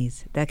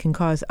pyogenes, that can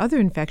cause other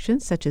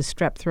infections such as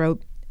strep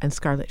throat and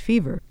scarlet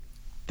fever.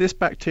 This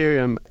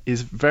bacterium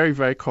is very,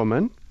 very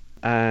common,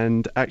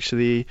 and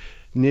actually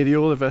nearly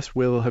all of us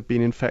will have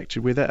been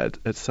infected with it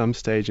at some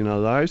stage in our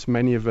lives.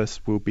 Many of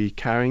us will be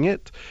carrying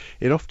it.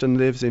 It often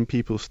lives in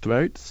people's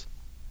throats.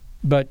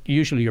 But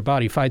usually your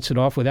body fights it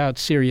off without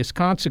serious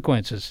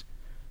consequences.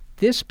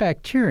 This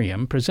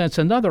bacterium presents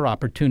another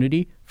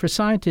opportunity for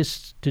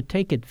scientists to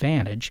take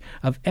advantage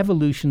of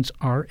evolution's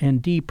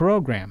R&D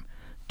program.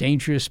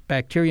 Dangerous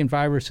bacteria and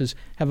viruses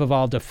have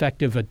evolved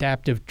effective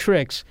adaptive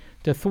tricks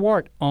to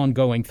thwart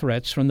ongoing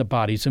threats from the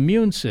body's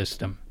immune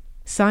system.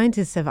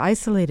 Scientists have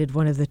isolated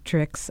one of the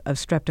tricks of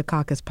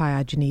Streptococcus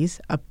pyogenes,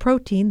 a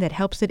protein that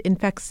helps it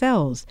infect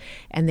cells,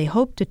 and they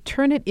hope to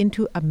turn it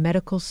into a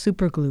medical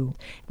superglue.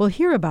 We'll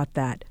hear about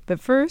that. But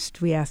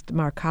first, we asked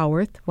Mark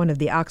Howarth, one of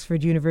the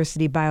Oxford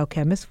University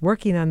biochemists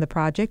working on the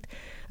project,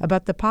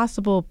 about the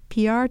possible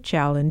PR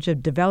challenge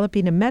of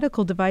developing a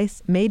medical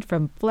device made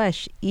from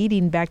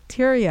flesh-eating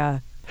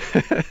bacteria.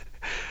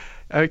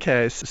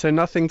 Okay, so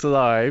nothing's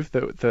alive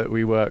that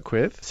we work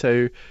with.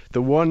 So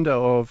the wonder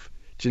of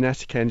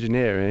genetic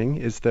engineering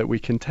is that we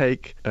can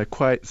take a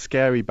quite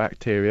scary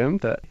bacterium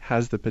that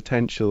has the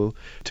potential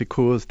to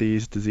cause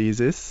these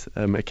diseases,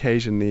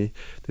 occasionally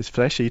this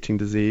flesh-eating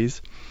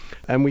disease,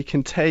 and we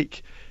can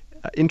take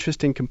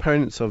interesting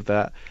components of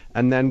that,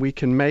 and then we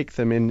can make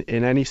them in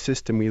any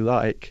system we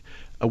like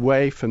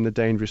away from the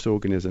dangerous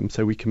organism,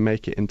 so we can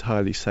make it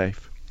entirely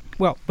safe.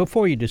 Well,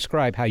 before you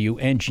describe how you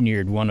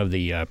engineered one of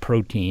the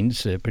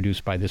proteins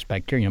produced by this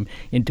bacterium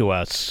into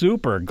a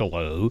super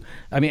glue,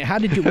 I mean, how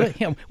did you?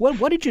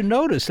 What did you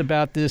notice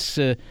about this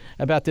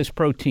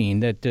protein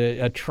that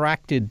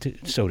attracted,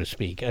 so to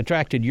speak,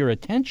 your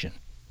attention?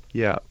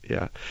 Yeah.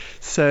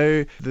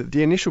 So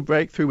the initial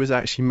breakthrough was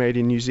actually made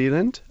in New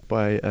Zealand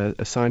by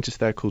a scientist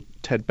there called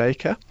Ted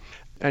Baker.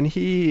 And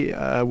he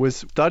was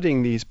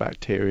studying these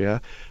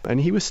bacteria, and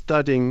he was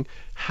studying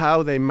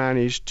how they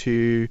manage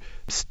to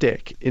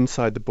stick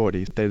inside the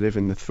body. They live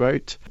in the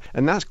throat,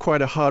 and that's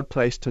quite a hard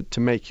place to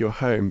make your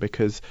home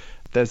because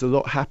there's a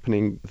lot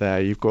happening there.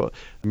 You've got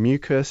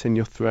mucus in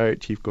your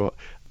throat, you've got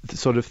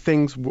sort of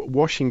things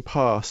washing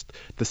past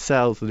the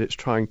cells that it's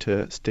trying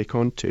to stick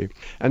onto.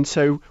 And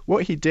so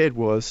what he did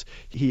was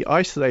he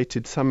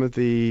isolated some of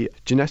the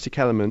genetic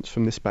elements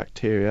from this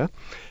bacteria.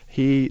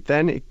 He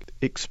then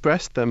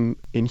expressed them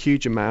in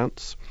huge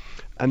amounts,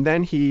 and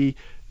then he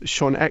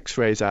shone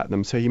X-rays at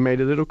them. So he made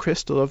a little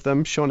crystal of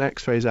them, shone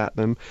X-rays at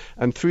them,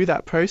 and through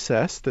that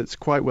process that's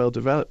quite well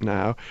developed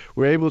now,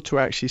 we're able to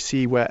actually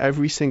see where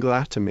every single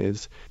atom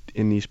is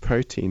in these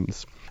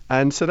proteins.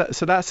 And so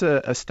that's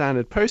a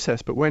standard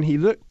process. But when he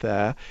looked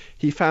there,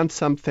 he found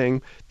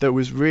something that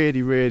was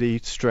really, really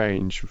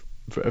strange.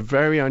 A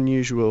very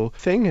unusual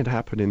thing had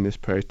happened in this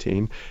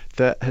protein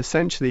that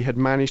essentially had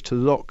managed to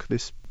lock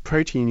this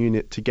protein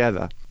unit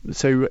together.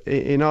 So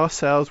in our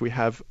cells, we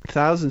have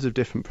thousands of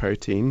different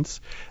proteins,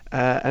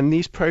 and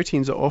these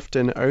proteins are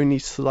often only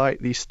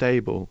slightly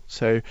stable.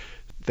 So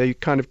they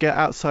kind of get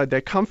outside their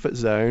comfort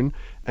zone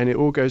and it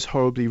all goes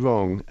horribly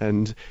wrong.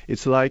 And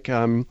it's like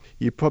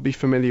you're probably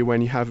familiar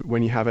when you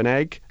have an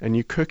egg and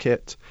you cook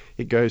it,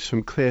 it goes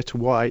from clear to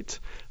white.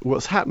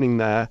 What's happening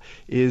there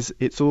is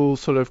it's all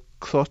sort of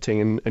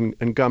clotting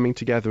and gumming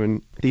together,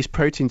 and these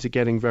proteins are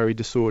getting very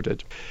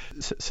disordered.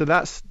 So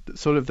that's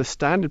sort of the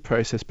standard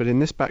process, but in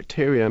this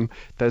bacterium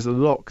there's a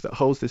lock that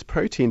holds this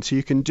protein, so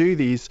you can do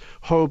these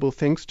horrible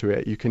things to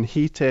it. You can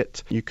heat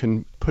it, you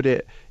can put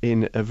it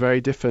in a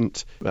very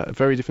different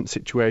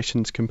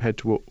situations compared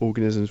to what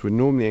organisms would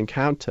normally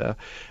encounter,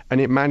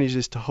 and it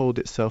manages to hold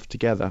itself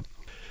together.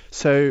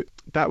 So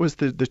that was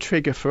the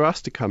trigger for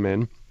us to come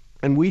in.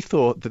 And we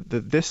thought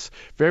that this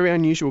very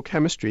unusual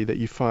chemistry that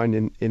you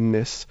find in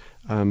this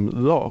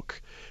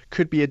lock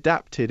could be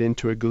adapted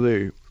into a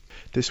glue.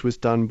 This was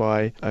done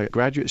by a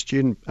graduate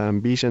student,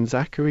 Bijan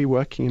Zachary,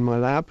 working in my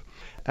lab.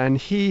 And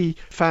he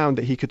found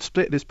that he could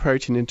split this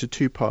protein into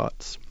two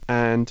parts.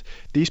 And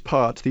these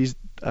parts, these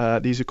are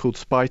called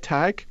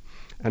SpyTag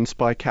and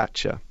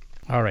SpyCatcher.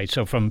 All right,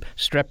 so from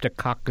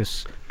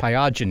Streptococcus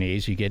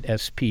pyogenes, you get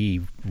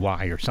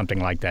SPY or something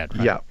like that,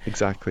 right? Yeah,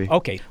 exactly.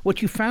 Okay,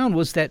 what you found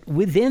was that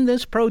within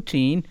this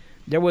protein,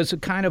 there was a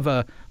kind of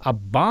a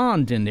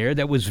bond in there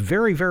that was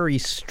very, very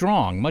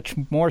strong, much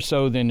more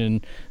so than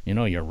in,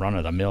 your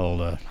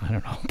run-of-the-mill,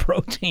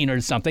 protein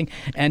or something.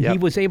 And he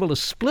was able to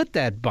split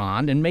that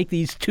bond and make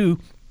these two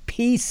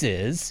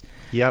pieces.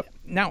 Yep.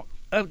 Now,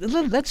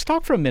 let's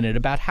talk for a minute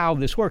about how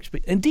this works.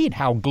 But indeed,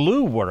 how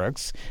glue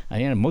works.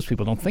 Most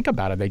people don't think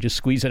about it; they just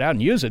squeeze it out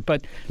and use it.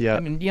 But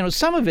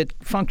some of it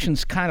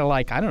functions kind of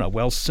like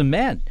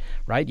cement,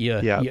 right?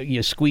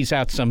 You squeeze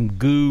out some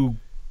goo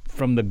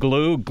from the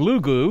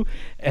glue,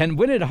 and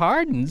when it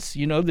hardens,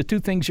 the two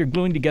things you're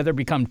gluing together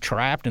become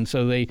trapped, and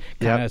so they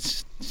kind of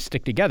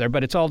stick together.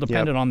 But it's all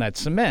dependent on that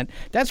cement.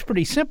 That's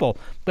pretty simple,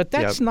 but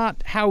that's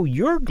not how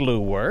your glue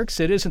works.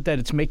 It isn't that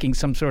it's making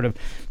some sort of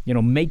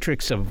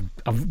matrix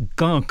of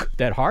gunk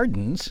that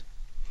hardens.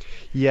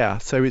 Yeah,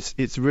 so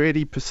it's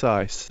really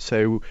precise.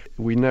 So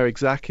we know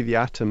exactly the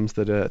atoms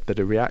that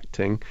are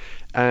reacting,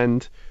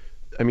 and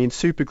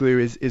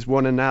superglue is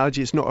one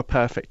analogy. It's not a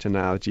perfect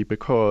analogy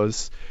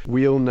because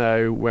we all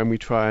know when we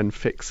try and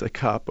fix a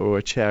cup or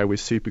a chair with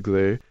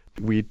superglue,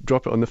 we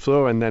drop it on the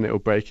floor and then it'll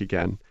break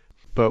again.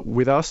 But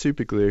with our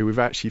superglue, we've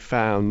actually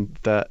found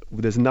that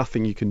there's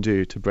nothing you can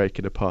do to break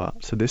it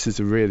apart. So this is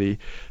a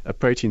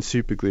protein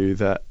superglue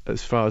that,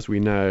 as far as we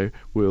know,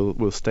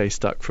 will stay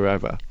stuck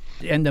forever.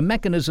 And the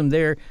mechanism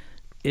there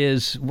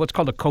is what's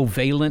called a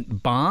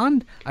covalent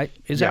bond.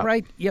 Is that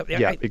right?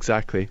 Yeah,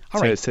 exactly.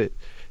 All right.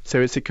 So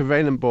it's a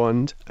covalent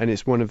bond, and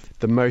it's one of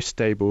the most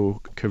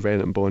stable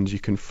covalent bonds you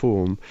can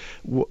form.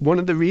 One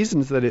of the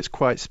reasons that it's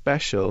quite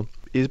special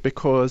is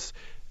because,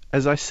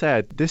 as I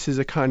said, this is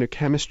a kind of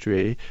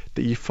chemistry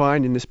that you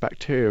find in this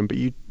bacterium, but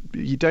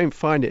you don't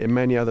find it in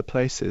many other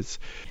places.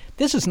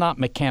 This is not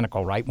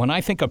mechanical, right? When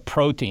I think of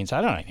proteins, I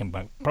don't know anything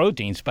about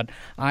proteins, but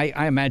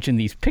I imagine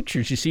these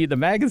pictures you see in the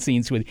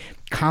magazines with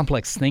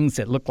complex things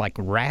that look like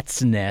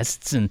rats'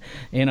 nests, and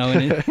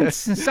and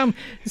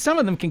some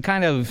of them can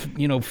kind of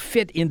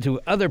fit into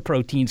other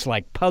proteins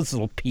like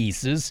puzzle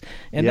pieces,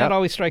 and that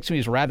always strikes me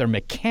as rather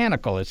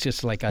mechanical. It's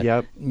just like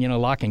a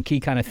lock and key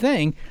kind of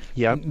thing.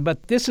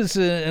 But this is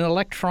an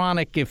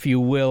electronic, if you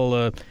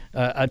will,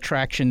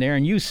 attraction there,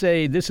 and you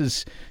say this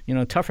is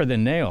tougher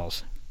than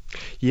nails.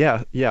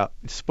 Yeah,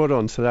 spot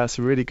on. So that's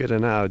a really good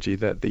analogy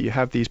that you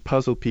have these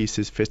puzzle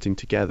pieces fitting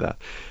together,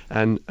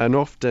 and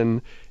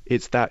often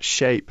it's that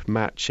shape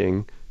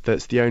matching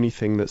that's the only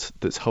thing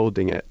that's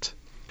holding it.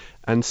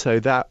 And so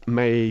that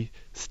may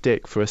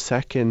stick for a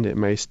second, it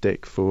may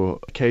stick for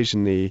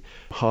occasionally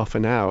half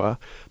an hour,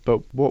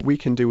 but what we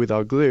can do with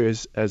our glue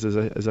is,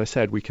 as I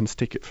said, we can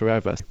stick it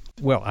forever.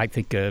 Well, I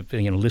think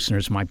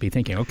listeners might be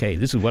thinking, okay,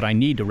 this is what I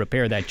need to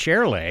repair that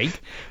chair leg,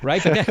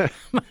 right?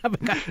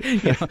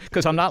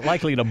 Because I'm not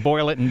likely to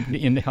boil it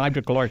in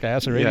hydrochloric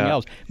acid or anything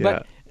else.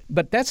 But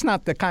But that's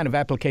not the kind of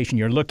application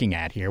you're looking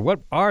at here. What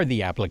are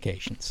the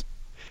applications?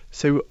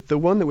 So the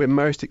one that we're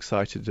most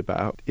excited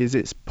about is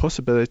its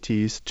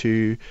possibilities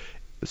to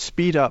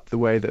speed up the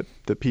way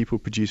that people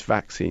produce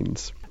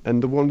vaccines.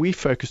 And the one we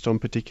focused on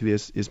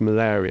particularly is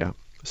malaria.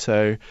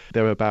 So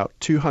there are about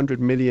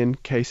 200 million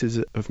cases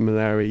of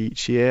malaria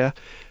each year.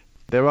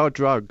 There are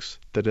drugs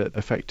that are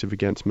effective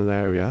against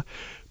malaria,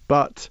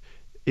 but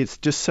it's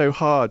just so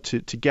hard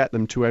to get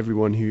them to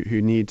everyone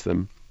who needs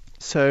them.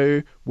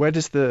 So where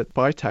does the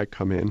BiTag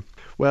come in?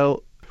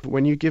 Well,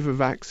 when you give a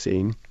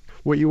vaccine,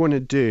 what you want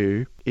to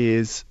do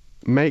is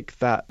make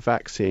that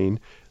vaccine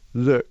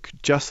look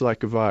just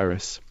like a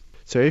virus.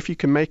 So if you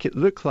can make it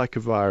look like a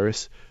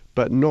virus,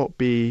 but not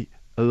be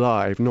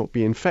alive, not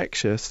be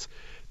infectious,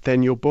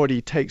 then your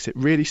body takes it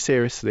really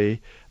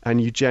seriously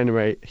and you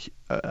generate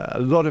a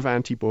lot of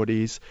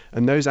antibodies,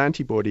 and those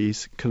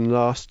antibodies can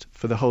last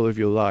for the whole of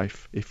your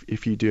life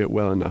if you do it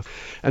well enough.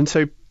 And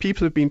so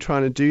people have been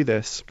trying to do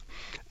this,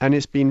 and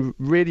it's been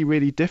really,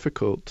 really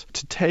difficult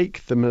to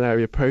take the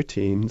malaria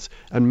proteins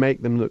and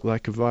make them look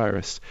like a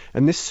virus.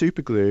 And this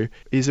superglue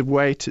is a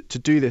way to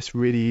do this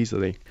really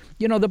easily.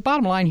 You know, the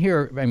bottom line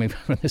here, I mean,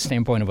 from the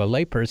standpoint of a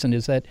layperson,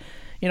 is that,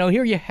 you know,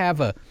 here you have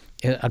a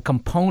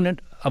component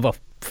of a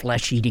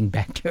flesh-eating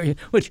bacteria,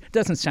 which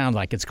doesn't sound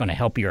like it's going to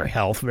help your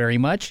health very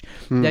much,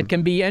 that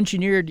can be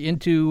engineered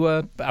into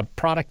a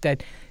product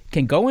that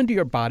can go into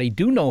your body,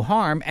 do no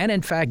harm, and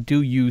in fact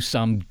do you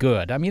some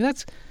good. I mean,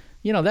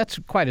 that's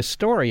quite a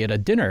story at a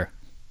dinner.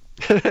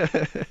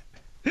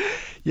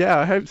 Yeah,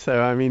 I hope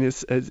so. I mean,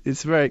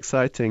 it's very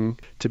exciting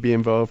to be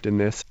involved in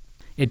this.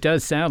 It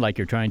does sound like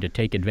you're trying to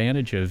take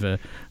advantage of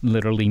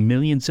literally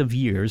millions of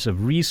years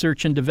of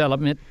research and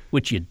development,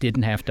 which you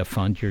didn't have to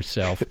fund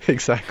yourself.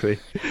 Exactly.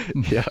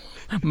 Yeah.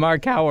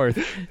 Mark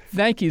Howarth,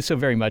 thank you so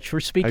very much for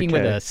speaking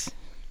with us.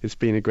 It's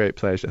been a great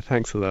pleasure.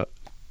 Thanks a lot.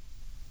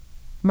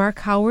 Mark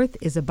Howarth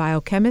is a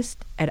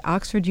biochemist at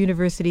Oxford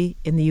University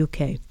in the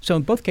UK. So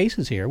in both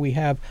cases here, we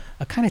have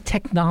a kind of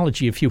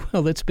technology, if you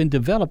will, that's been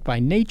developed by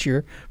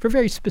nature for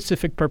very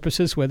specific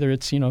purposes, whether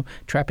it's,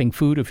 trapping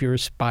food if you're a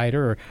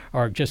spider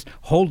or just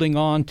holding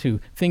on to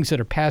things that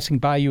are passing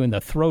by you in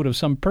the throat of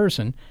some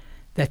person,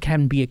 that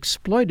can be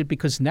exploited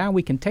because now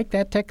we can take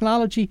that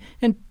technology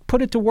and put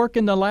it to work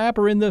in the lab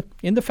or in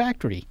the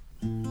factory.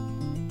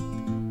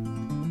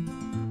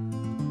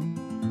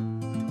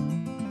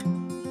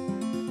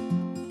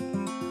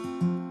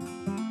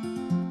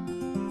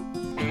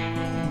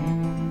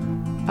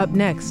 Up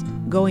next,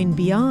 going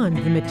beyond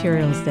the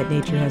materials that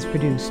nature has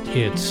produced.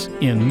 It's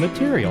In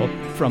Material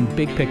from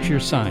Big Picture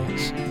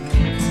Science.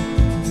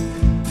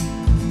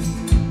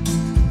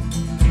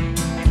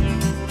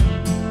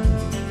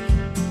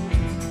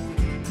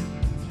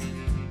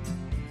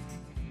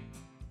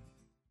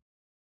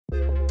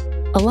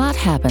 A lot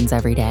happens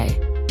every day.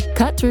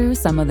 Cut through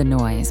some of the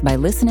noise by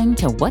listening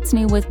to What's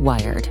New with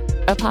Wired,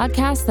 a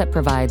podcast that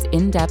provides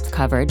in-depth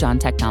coverage on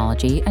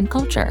technology and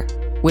culture.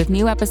 With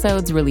new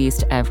episodes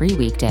released every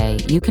weekday,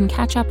 you can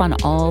catch up on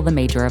all the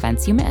major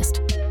events you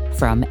missed.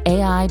 From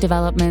AI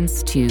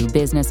developments to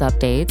business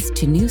updates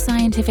to new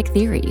scientific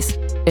theories,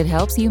 it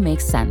helps you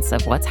make sense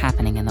of what's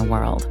happening in the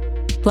world.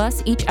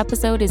 Plus, each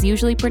episode is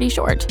usually pretty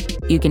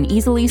short. You can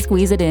easily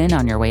squeeze it in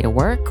on your way to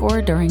work or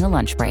during a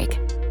lunch break.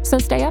 So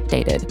stay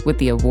updated with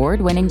the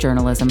award-winning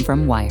journalism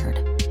from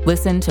Wired.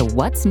 Listen to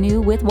What's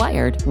New with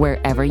Wired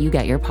wherever you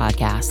get your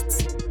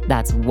podcasts.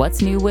 That's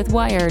What's New with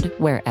Wired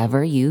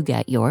wherever you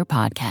get your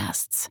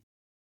podcasts.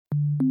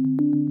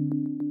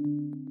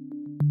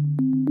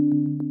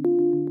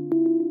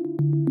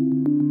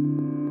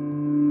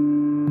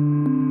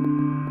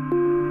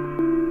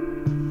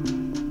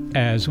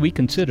 As we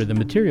consider the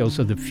materials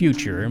of the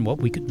future and what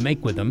we could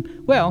make with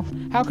them, well,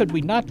 how could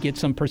we not get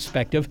some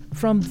perspective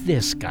from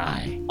this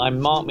guy? I'm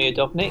Mark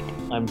Miodownik.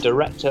 I'm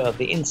Director of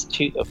the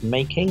Institute of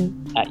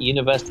Making at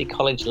University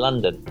College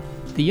London.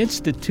 The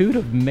Institute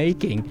of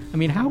Making, I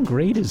mean, how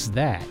great is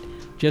that?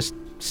 Just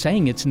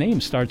saying its name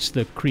starts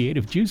the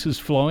creative juices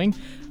flowing.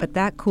 But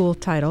that cool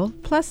title,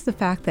 plus the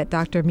fact that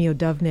Dr.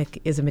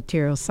 Miodownik is a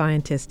materials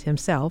scientist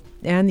himself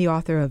and the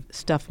author of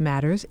Stuff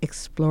Matters,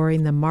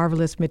 Exploring the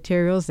Marvelous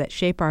Materials That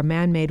Shape Our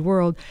Man-Made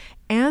World,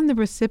 and the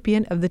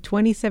recipient of the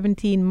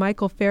 2017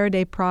 Michael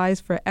Faraday Prize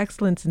for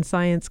Excellence in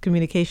Science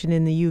Communication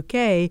in the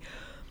UK,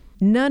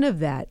 none of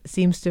that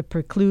seems to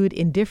preclude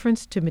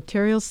indifference to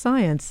materials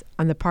science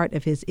on the part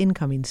of his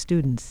incoming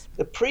students.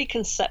 The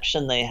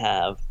preconception they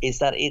have is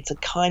that it's a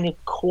kind of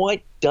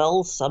quite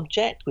dull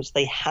subject which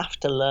they have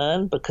to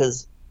learn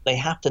because they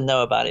have to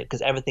know about it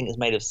because everything is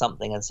made of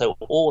something. And so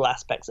all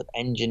aspects of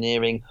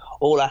engineering,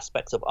 all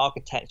aspects of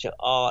architecture,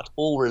 art,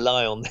 all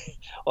rely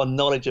on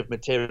knowledge of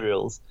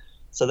materials.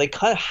 So they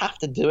kind of have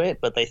to do it,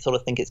 but they sort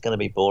of think it's going to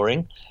be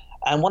boring.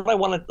 And what I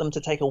wanted them to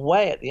take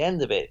away at the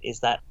end of it is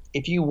that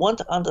if you want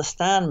to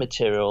understand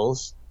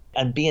materials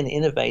and be an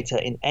innovator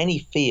in any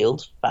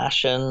field,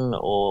 fashion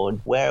or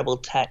wearable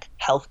tech,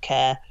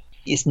 healthcare,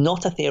 it's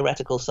not a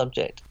theoretical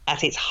subject.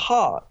 At its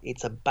heart,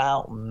 it's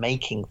about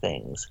making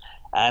things.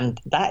 And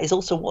that is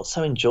also what's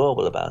so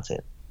enjoyable about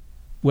it.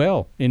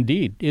 Well,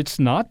 indeed, it's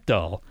not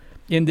dull.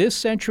 In this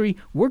century,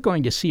 we're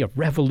going to see a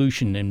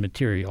revolution in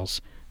materials.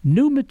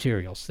 New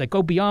materials that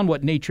go beyond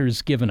what nature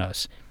has given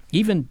us,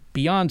 even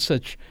beyond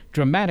such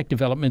dramatic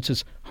developments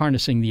as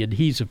harnessing the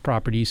adhesive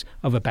properties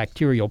of a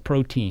bacterial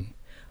protein.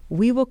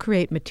 We will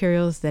create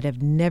materials that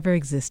have never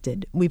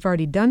existed. We've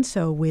already done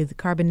so with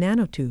carbon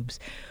nanotubes.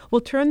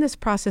 We'll turn this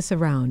process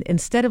around.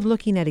 Instead of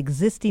looking at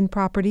existing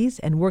properties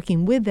and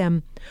working with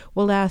them,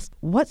 we'll ask,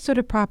 what sort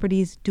of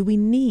properties do we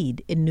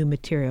need in new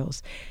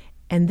materials?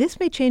 And this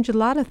may change a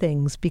lot of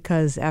things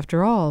because,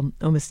 after all,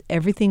 almost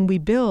everything we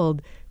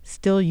build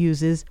still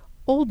uses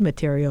old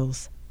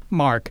materials.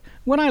 Mark,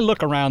 when I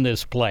look around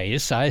this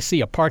place, I see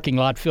a parking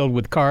lot filled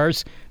with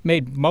cars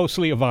made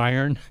mostly of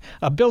iron,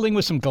 a building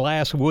with some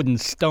glass, wood,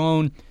 and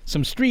stone,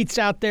 some streets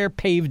out there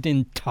paved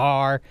in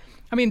tar.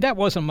 I mean, that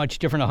wasn't much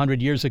different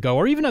 100 years ago,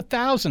 or even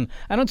 1,000.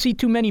 I don't see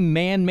too many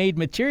man-made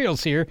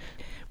materials here.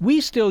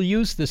 We still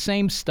use the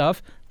same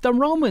stuff the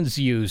Romans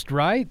used,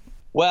 right?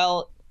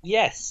 Well,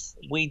 yes,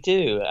 we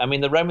do. I mean,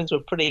 the Romans were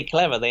pretty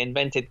clever. They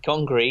invented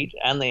concrete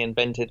and they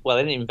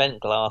didn't invent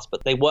glass,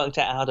 but they worked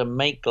out how to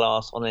make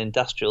glass on an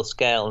industrial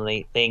scale,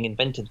 and they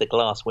invented the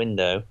glass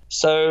window.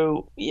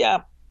 So,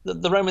 yeah,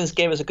 the Romans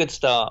gave us a good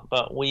start,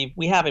 but we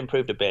have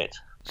improved a bit.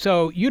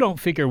 So you don't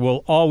figure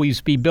we'll always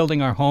be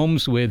building our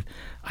homes with,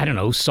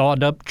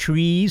 sawed up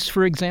trees,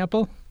 for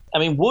example? I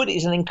mean, wood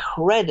is an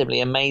incredibly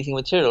amazing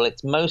material.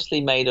 It's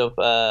mostly made of,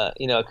 a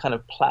kind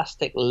of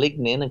plastic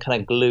lignin and kind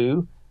of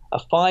glue, a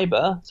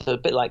fiber, so a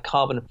bit like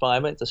carbon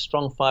fiber. It's a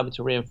strong fiber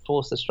to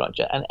reinforce the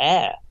structure, and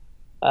air.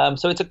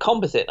 So it's a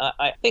composite.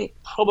 I think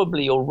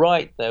probably you're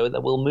right, though,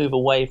 that we'll move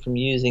away from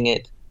using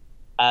it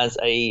as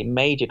a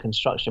major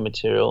construction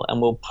material,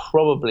 and we'll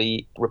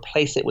probably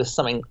replace it with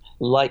something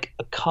like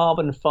a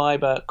carbon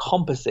fiber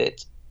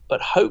composite, but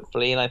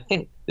hopefully, and I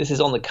think this is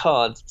on the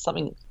cards,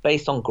 something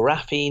based on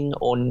graphene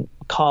or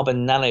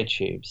carbon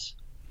nanotubes.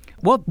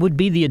 What would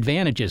be the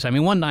advantages? I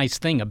mean, one nice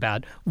thing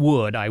about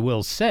wood, I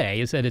will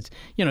say, is that it's,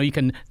 you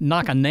can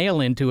knock a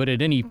nail into it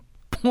at any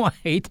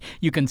point.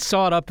 You can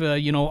saw it up,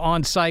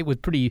 on site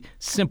with pretty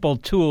simple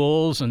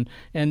tools and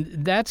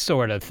that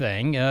sort of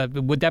thing.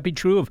 Would that be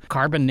true of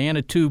carbon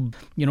nanotube,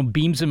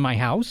 beams in my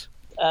house?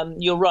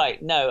 You're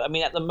right. No, I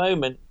mean, at the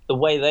moment, the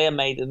way they are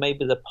made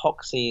with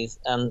epoxies,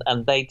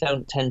 and they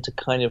don't tend to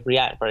kind of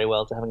react very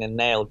well to having a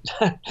nail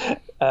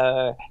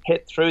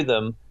hit through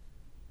them.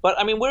 But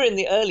I mean, we're in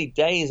the early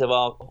days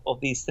of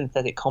these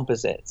synthetic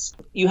composites.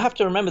 You have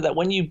to remember that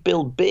when you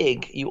build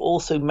big, you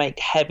also make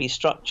heavy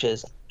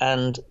structures,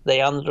 and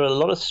they are under a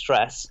lot of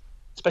stress.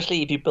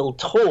 Especially if you build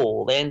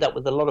tall, they end up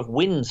with a lot of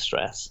wind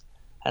stress.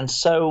 And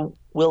so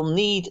we'll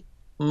need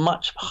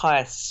much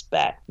higher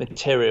spec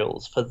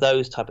materials for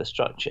those type of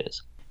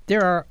structures.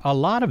 There are a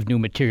lot of new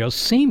materials,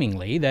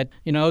 seemingly, that,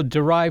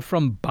 derive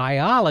from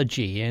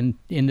biology. And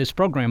in this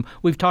program,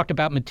 we've talked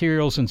about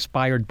materials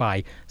inspired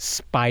by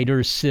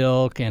spider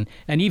silk and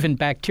even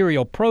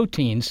bacterial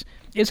proteins.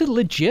 Is it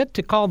legit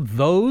to call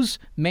those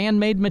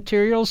man-made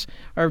materials,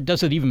 or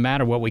does it even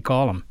matter what we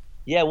call them?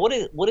 Yeah, what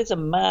is a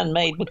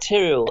man-made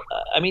material?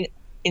 I mean,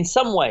 in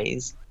some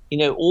ways,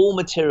 all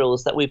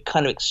materials that we've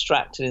kind of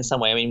extracted in some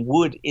way. I mean,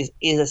 wood is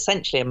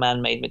essentially a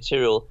man-made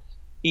material,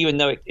 even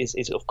though it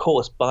is of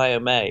course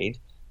bio-made,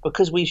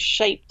 because we've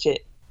shaped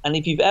it. And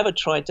if you've ever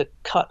tried to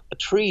cut a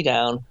tree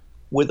down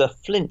with a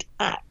flint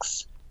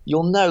axe,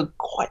 you'll know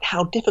quite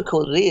how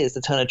difficult it is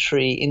to turn a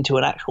tree into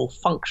an actual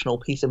functional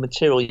piece of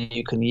material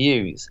you can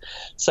use.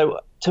 So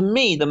to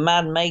me, the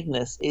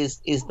man-madeness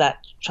is that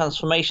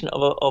transformation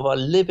of a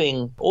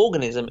living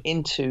organism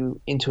into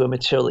a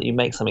material that you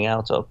make something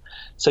out of.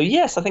 So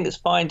yes, I think it's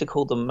fine to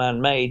call them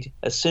man-made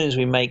as soon as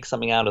we make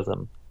something out of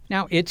them.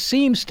 Now, it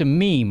seems to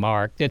me,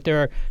 Mark, that there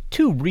are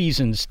two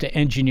reasons to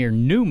engineer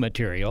new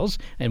materials,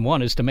 and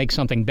one is to make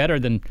something better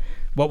than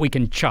what we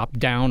can chop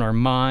down or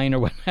mine or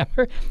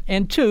whatever,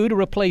 and two, to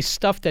replace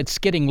stuff that's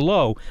getting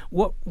low.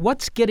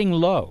 What's getting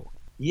low?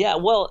 Yeah,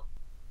 well,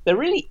 there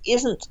really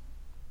isn't,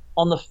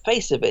 on the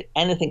face of it,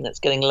 anything that's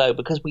getting low,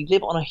 because we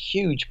live on a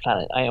huge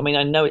planet. I mean,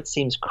 I know it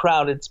seems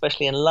crowded,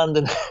 especially in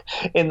London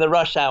in the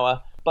rush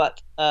hour,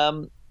 but,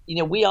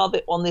 we are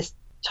on this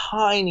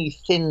tiny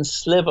thin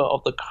sliver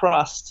of the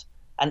crust,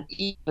 and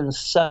even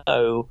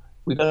so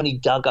we've only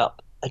dug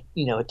up a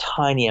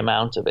tiny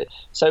amount of it.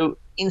 So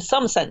in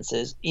some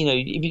senses,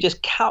 if you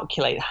just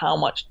calculate how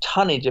much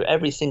tonnage of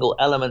every single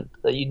element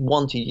that you'd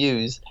want to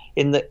use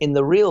in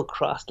the real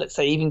crust, let's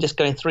say even just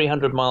going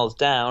 300 miles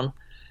down,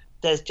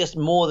 there's just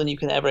more than you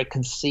can ever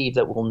conceive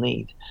that we'll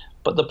need.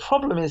 But the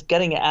problem is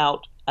getting it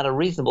out at a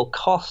reasonable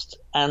cost,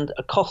 and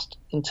a cost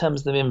in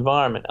terms of the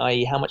environment,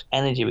 i.e. how much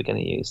energy we're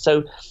going to use.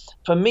 So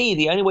for me,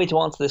 the only way to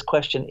answer this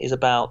question is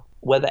about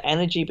whether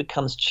energy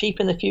becomes cheap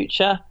in the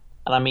future,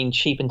 and I mean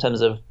cheap in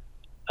terms of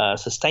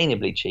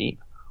sustainably cheap,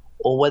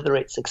 or whether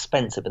it's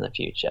expensive in the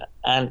future.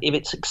 And if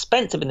it's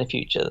expensive in the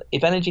future,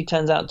 if energy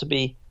turns out to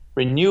be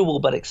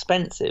renewable but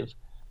expensive,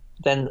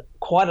 then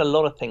quite a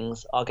lot of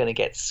things are going to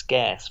get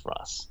scarce for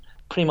us.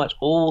 Pretty much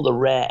all the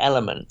rare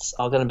elements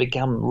are going to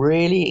become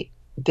really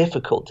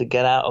difficult to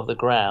get out of the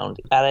ground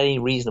at any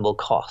reasonable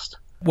cost.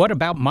 What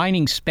about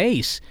mining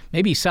space?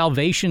 Maybe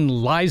salvation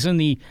lies in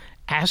the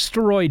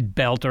asteroid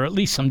belt, or at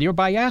least some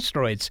nearby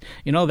asteroids.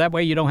 That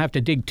way you don't have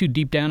to dig too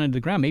deep down into the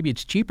ground. Maybe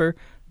it's cheaper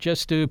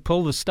just to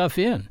pull the stuff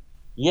in.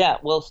 Yeah,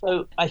 well,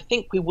 so I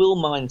think we will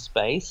mine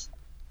space,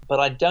 but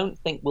I don't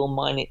think we'll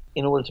mine it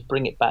in order to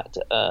bring it back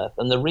to Earth.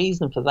 And the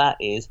reason for that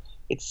is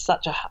it's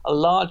such a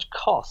large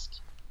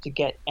cost to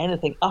get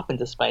anything up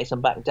into space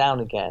and back down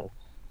again.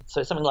 So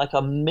it's something like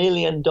 $1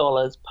 million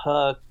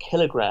per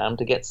kilogram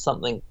to get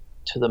something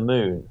to the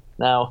moon.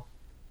 Now,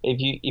 if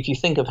you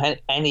think of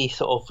any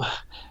sort of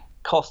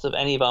cost of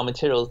any of our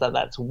materials,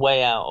 that's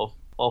way out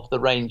of the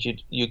range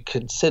you'd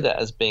consider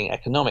as being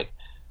economic.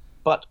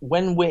 But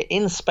when we're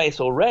in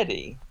space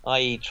already,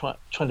 i.e.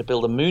 trying to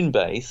build a moon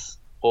base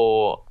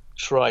or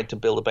try to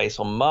build a base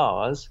on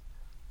Mars,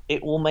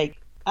 it will make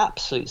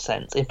absolute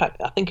sense. In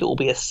fact, I think it will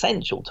be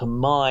essential to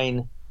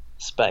mine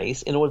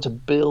space in order to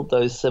build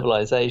those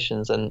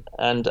civilizations.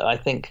 And I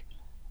think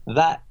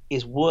that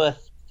is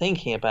worth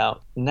thinking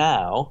about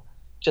now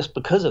just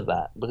because of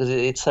that, because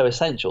it's so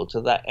essential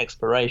to that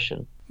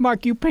exploration.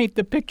 Mark, you paint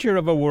the picture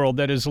of a world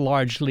that is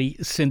largely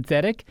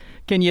synthetic.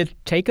 Can you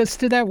take us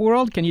to that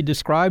world? Can you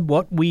describe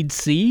what we'd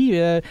see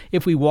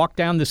if we walk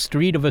down the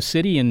street of a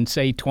city in,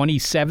 say,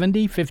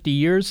 2070, 50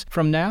 years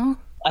from now?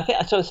 I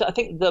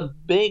think the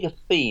big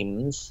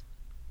themes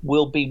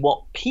will be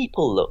what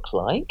people look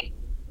like.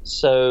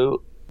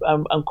 So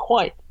I'm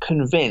quite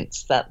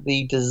convinced that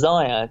the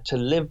desire to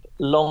live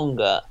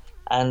longer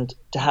and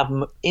to have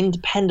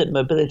independent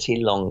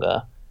mobility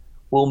longer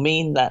will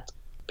mean that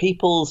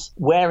people's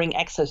wearing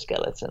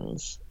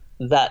exoskeletons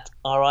that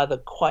are either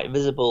quite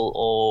visible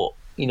or,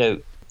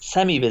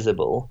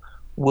 semi-visible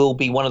will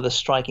be one of the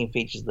striking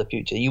features of the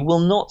future. You will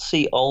not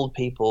see old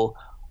people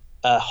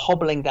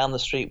hobbling down the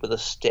street with a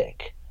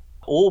stick,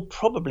 or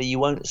probably you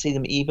won't see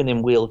them even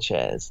in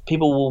wheelchairs.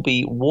 People will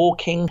be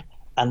walking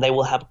and they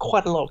will have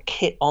quite a lot of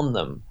kit on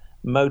them,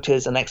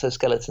 motors and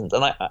exoskeletons.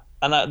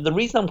 And the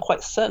reason I'm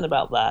quite certain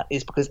about that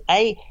is because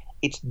A,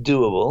 it's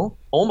doable.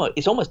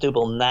 It's almost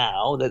doable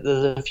now.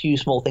 There's a few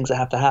small things that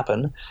have to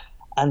happen.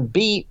 And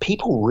B,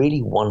 people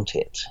really want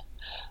it.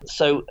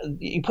 So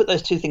you put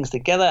those two things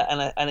together, and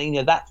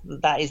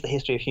that is the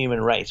history of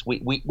human race.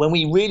 We when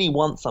we really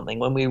want something,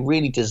 when we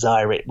really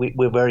desire it,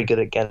 we're very good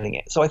at getting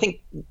it. So I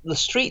think the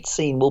street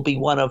scene will be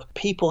one of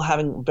people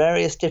having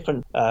various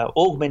different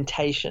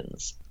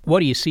augmentations.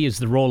 What do you see as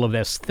the role of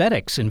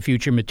aesthetics in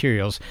future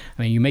materials?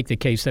 I mean, you make the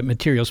case that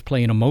materials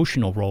play an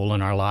emotional role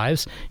in our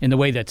lives in the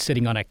way that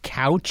sitting on a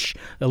couch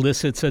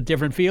elicits a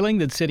different feeling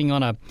than sitting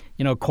on a,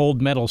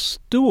 cold metal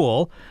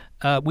stool.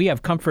 We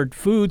have comfort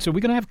foods. Are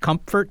we going to have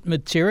comfort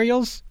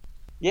materials?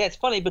 Yeah, it's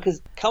funny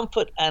because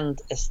comfort and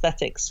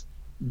aesthetics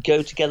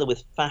go together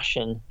with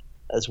fashion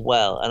as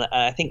well. And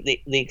I think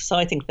the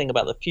exciting thing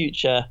about the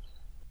future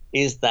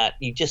is that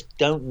you just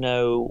don't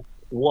know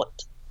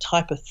what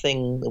type of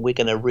thing that we're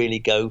going to really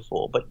go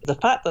for. But the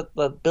fact that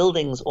the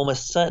buildings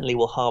almost certainly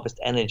will harvest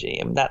energy,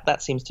 and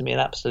that seems to me an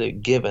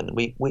absolute given.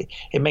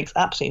 It makes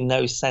absolutely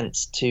no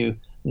sense to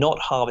not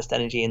harvest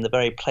energy in the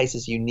very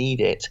places you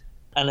need it.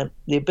 And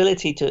the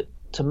ability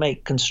to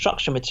make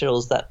construction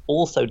materials that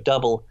also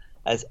double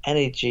as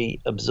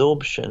energy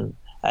absorption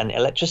and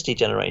electricity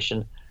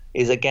generation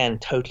is, again,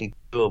 totally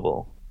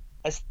doable.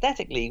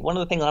 Aesthetically, one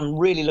of the things I'm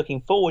really looking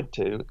forward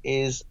to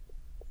is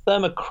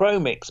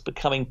thermochromics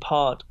becoming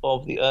part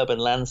of the urban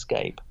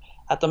landscape.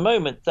 At the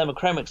moment,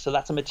 thermochromics, so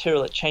that's a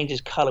material that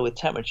changes color with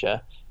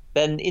temperature.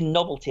 Then in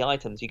novelty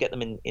items, you get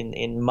them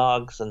in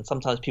mugs, and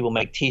sometimes people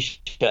make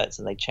T-shirts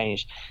and they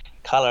change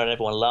color and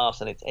everyone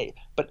laughs.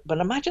 But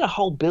imagine a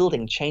whole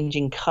building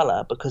changing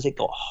color because it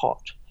got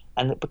hot.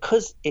 And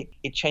because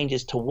it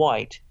changes to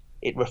white,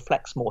 it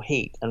reflects more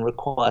heat and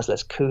requires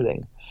less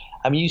cooling.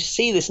 I mean, you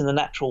see this in the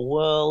natural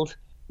world.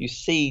 You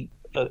see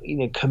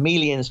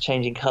chameleons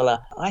changing color.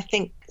 I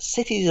think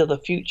cities of the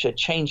future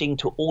changing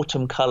to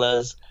autumn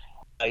colors,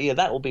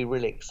 that will be a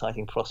really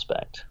exciting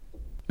prospect.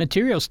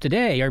 Materials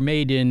today are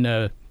made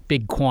in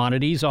big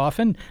quantities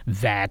often,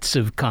 vats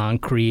of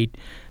concrete,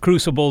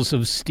 crucibles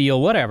of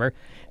steel, whatever.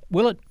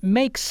 Will it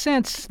make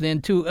sense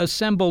then to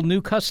assemble new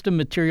custom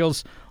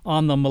materials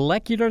on the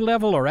molecular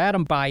level or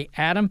atom by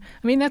atom?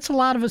 I mean, that's a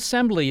lot of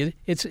assembly.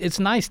 It's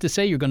nice to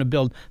say you're going to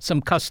build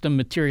some custom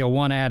material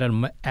one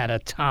atom at a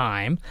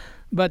time,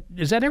 but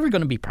is that ever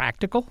going to be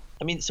practical?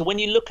 I mean, so when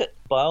you look at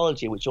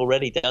biology, which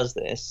already does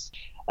this,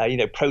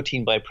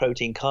 protein by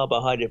protein,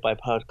 carbohydrate by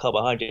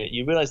carbohydrate,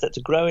 you realize that to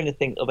grow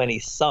anything of any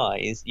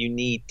size, you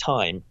need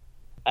time.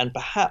 And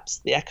perhaps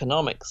the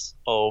economics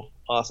of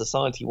our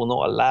society will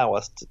not allow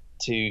us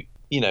to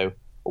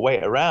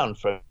wait around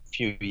for a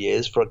few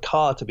years for a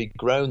car to be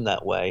grown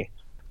that way.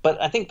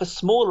 But I think for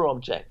smaller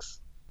objects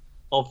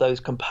of those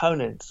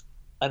components,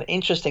 an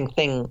interesting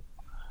thing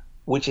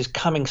which is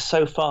coming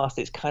so fast,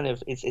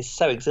 it's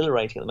so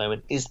exhilarating at the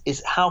moment,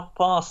 is how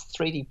fast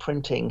 3D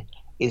printing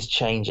is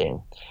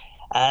changing.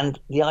 And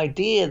the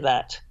idea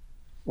that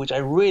which I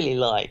really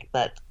like,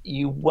 that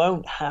you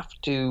won't have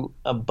to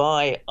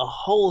buy a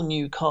whole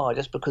new car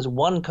just because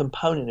one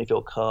component of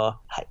your car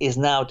is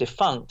now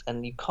defunct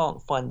and you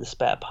can't find the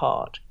spare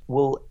part,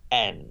 will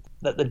end.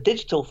 That the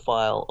digital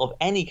file of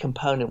any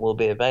component will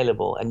be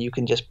available and you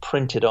can just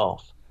print it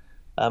off.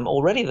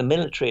 Already the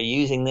military are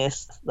using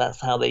this.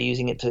 That's how they're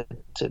using it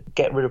to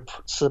get rid of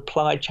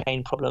supply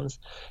chain problems.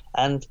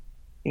 And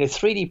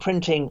 3D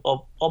printing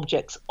of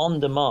objects on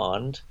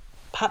demand,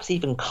 perhaps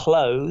even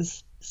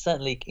clothes,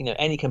 certainly,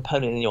 any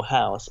component in your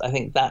house, I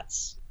think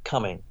that's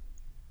coming.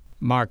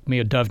 Mark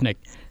Miodownik,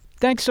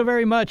 thanks so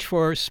very much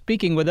for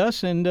speaking with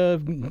us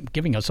and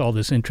giving us all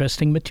this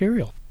interesting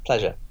material.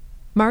 Pleasure.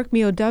 Mark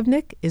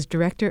Miodownik is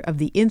director of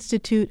the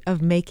Institute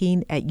of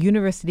Making at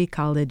University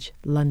College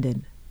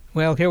London.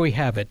 Well, here we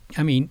have it.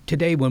 I mean,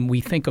 today when we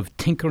think of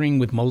tinkering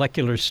with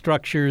molecular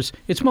structures,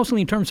 it's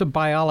mostly in terms of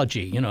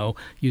biology,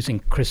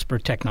 using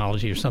CRISPR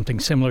technology or something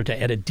similar to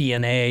edit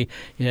DNA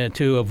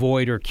to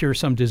avoid or cure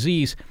some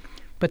disease.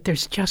 But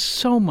there's just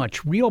so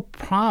much real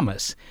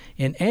promise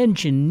in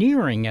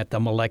engineering at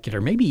the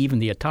molecular, maybe even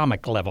the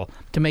atomic level,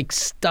 to make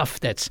stuff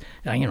that's,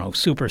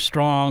 super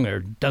strong or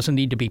doesn't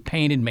need to be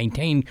painted,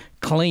 maintained,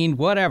 cleaned,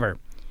 whatever.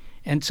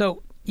 And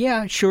so,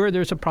 yeah, sure,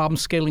 there's a problem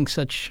scaling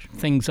such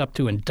things up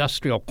to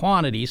industrial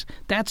quantities.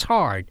 That's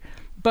hard.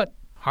 But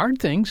hard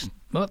things,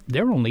 well,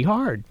 they're only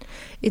hard.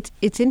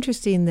 It's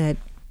interesting that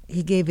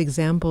he gave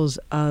examples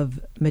of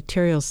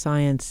material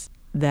science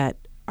that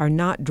are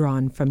not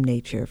drawn from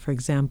nature. For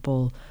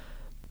example,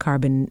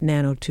 carbon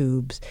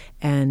nanotubes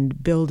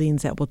and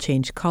buildings that will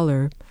change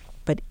color.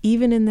 But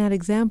even in that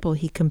example,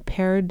 he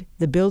compared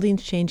the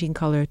buildings changing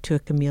color to a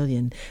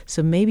chameleon.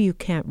 So maybe you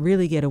can't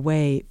really get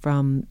away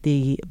from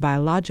the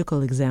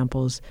biological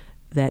examples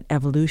that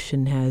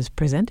evolution has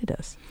presented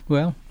us.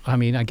 Well, I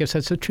mean, I guess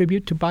that's a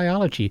tribute to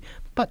biology.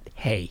 But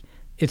hey,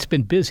 it's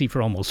been busy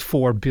for almost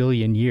 4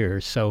 billion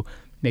years, so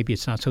maybe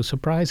it's not so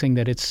surprising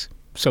that it's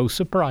so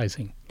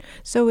surprising.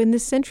 So in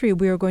this century,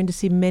 we are going to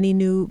see many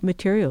new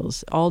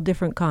materials, all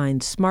different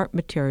kinds, smart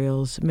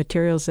materials,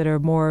 materials that are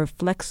more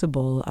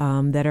flexible,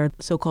 that are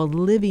so-called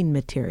living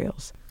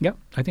materials. Yeah,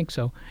 I think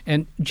so.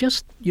 And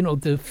just,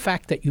 the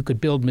fact that you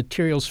could build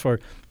materials for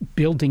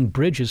building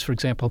bridges, for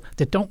example,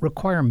 that don't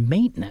require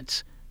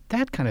maintenance,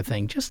 that kind of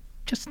thing. Just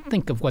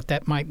think of what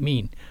that might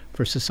mean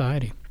for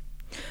society.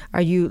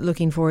 Are you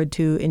looking forward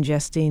to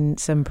ingesting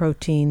some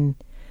protein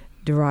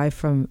derived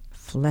from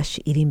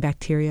flesh-eating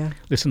bacteria?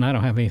 Listen, I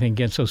don't have anything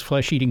against those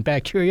flesh-eating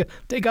bacteria.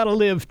 They got to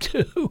live,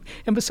 too.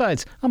 And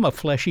besides, I'm a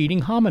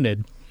flesh-eating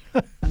hominid.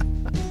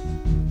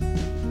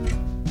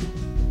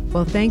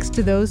 Well, thanks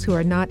to those who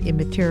are not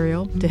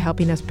immaterial to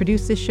helping us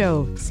produce this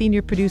show.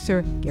 Senior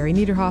producer Gary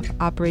Niederhoff,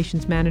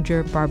 operations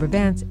manager Barbara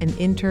Vance, and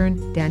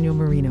intern Daniel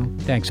Marino.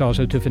 Thanks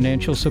also to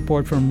financial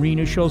support from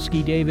Rena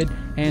Shulsky-David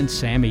and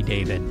Sammy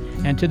David,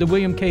 and to the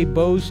William K.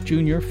 Bowes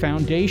Jr.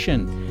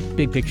 Foundation.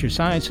 Big Picture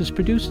Science is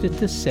produced at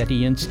the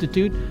SETI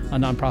Institute, a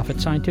nonprofit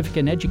scientific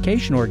and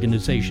education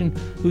organization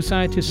whose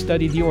scientists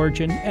study the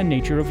origin and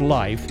nature of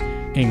life,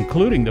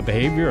 including the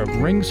behavior of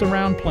rings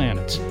around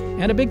planets.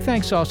 And a big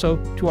thanks also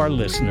to our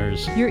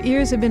listeners. Your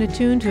ears have been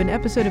attuned to an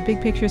episode of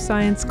Big Picture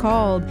Science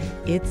called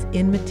It's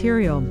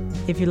Immaterial.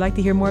 If you'd like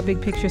to hear more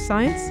Big Picture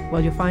Science,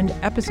 well, you'll find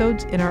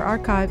episodes in our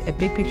archive at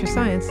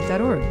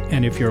bigpicturescience.org.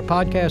 And if you're a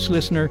podcast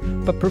listener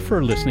but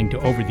prefer listening to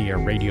over-the-air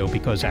radio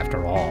because,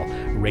 after all,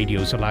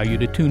 radios allow you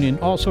to tune in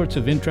all sorts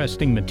of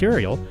interesting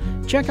material,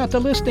 check out the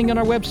listing on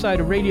our website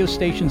of radio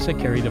stations that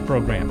carry the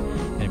program.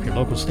 And if your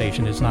local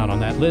station is not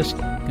on that list,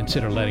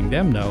 consider letting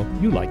them know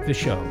you like the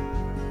show.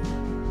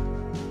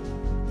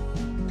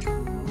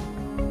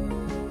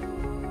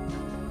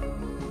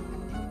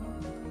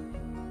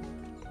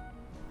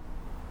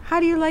 How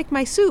do you like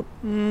my soup?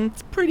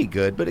 It's pretty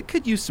good, but it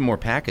could use some more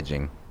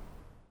packaging.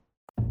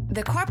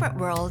 The corporate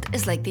world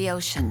is like the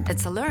ocean.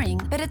 It's alluring,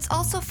 but it's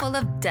also full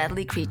of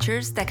deadly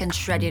creatures that can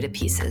shred you to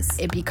pieces.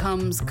 It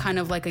becomes kind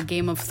of like a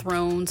Game of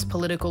Thrones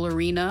political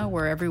arena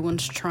where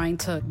everyone's trying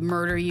to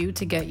murder you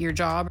to get your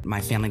job.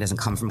 My family doesn't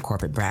come from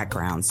corporate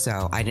background,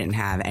 so I didn't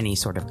have any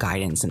sort of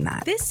guidance in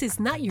that. This is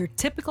not your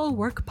typical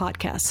work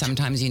podcast.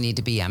 Sometimes you need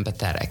to be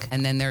empathetic,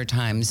 and then there are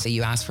times that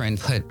you ask for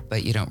input,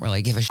 but you don't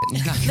really give a shit.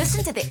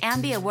 Listen to the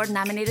Ambie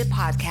Award-nominated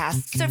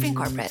podcast, Surfing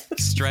Corporate.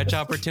 Stretch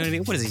opportunity?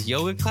 What is this,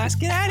 yoga class?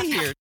 Get out of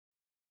here.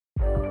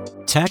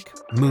 Tech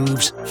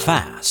moves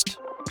fast,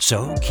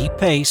 so keep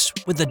pace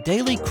with the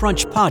Daily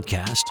Crunch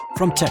podcast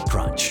from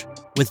TechCrunch.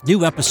 With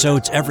new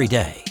episodes every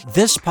day,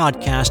 this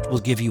podcast will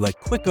give you a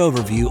quick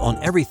overview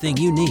on everything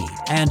you need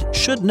and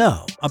should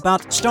know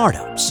about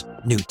startups,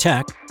 new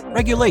tech,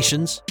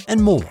 regulations,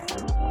 and more.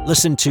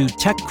 Listen to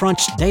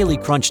TechCrunch Daily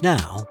Crunch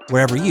now,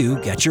 wherever you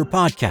get your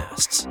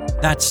podcasts.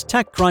 That's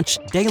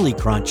TechCrunch Daily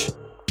Crunch,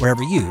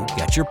 wherever you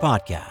get your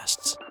podcasts.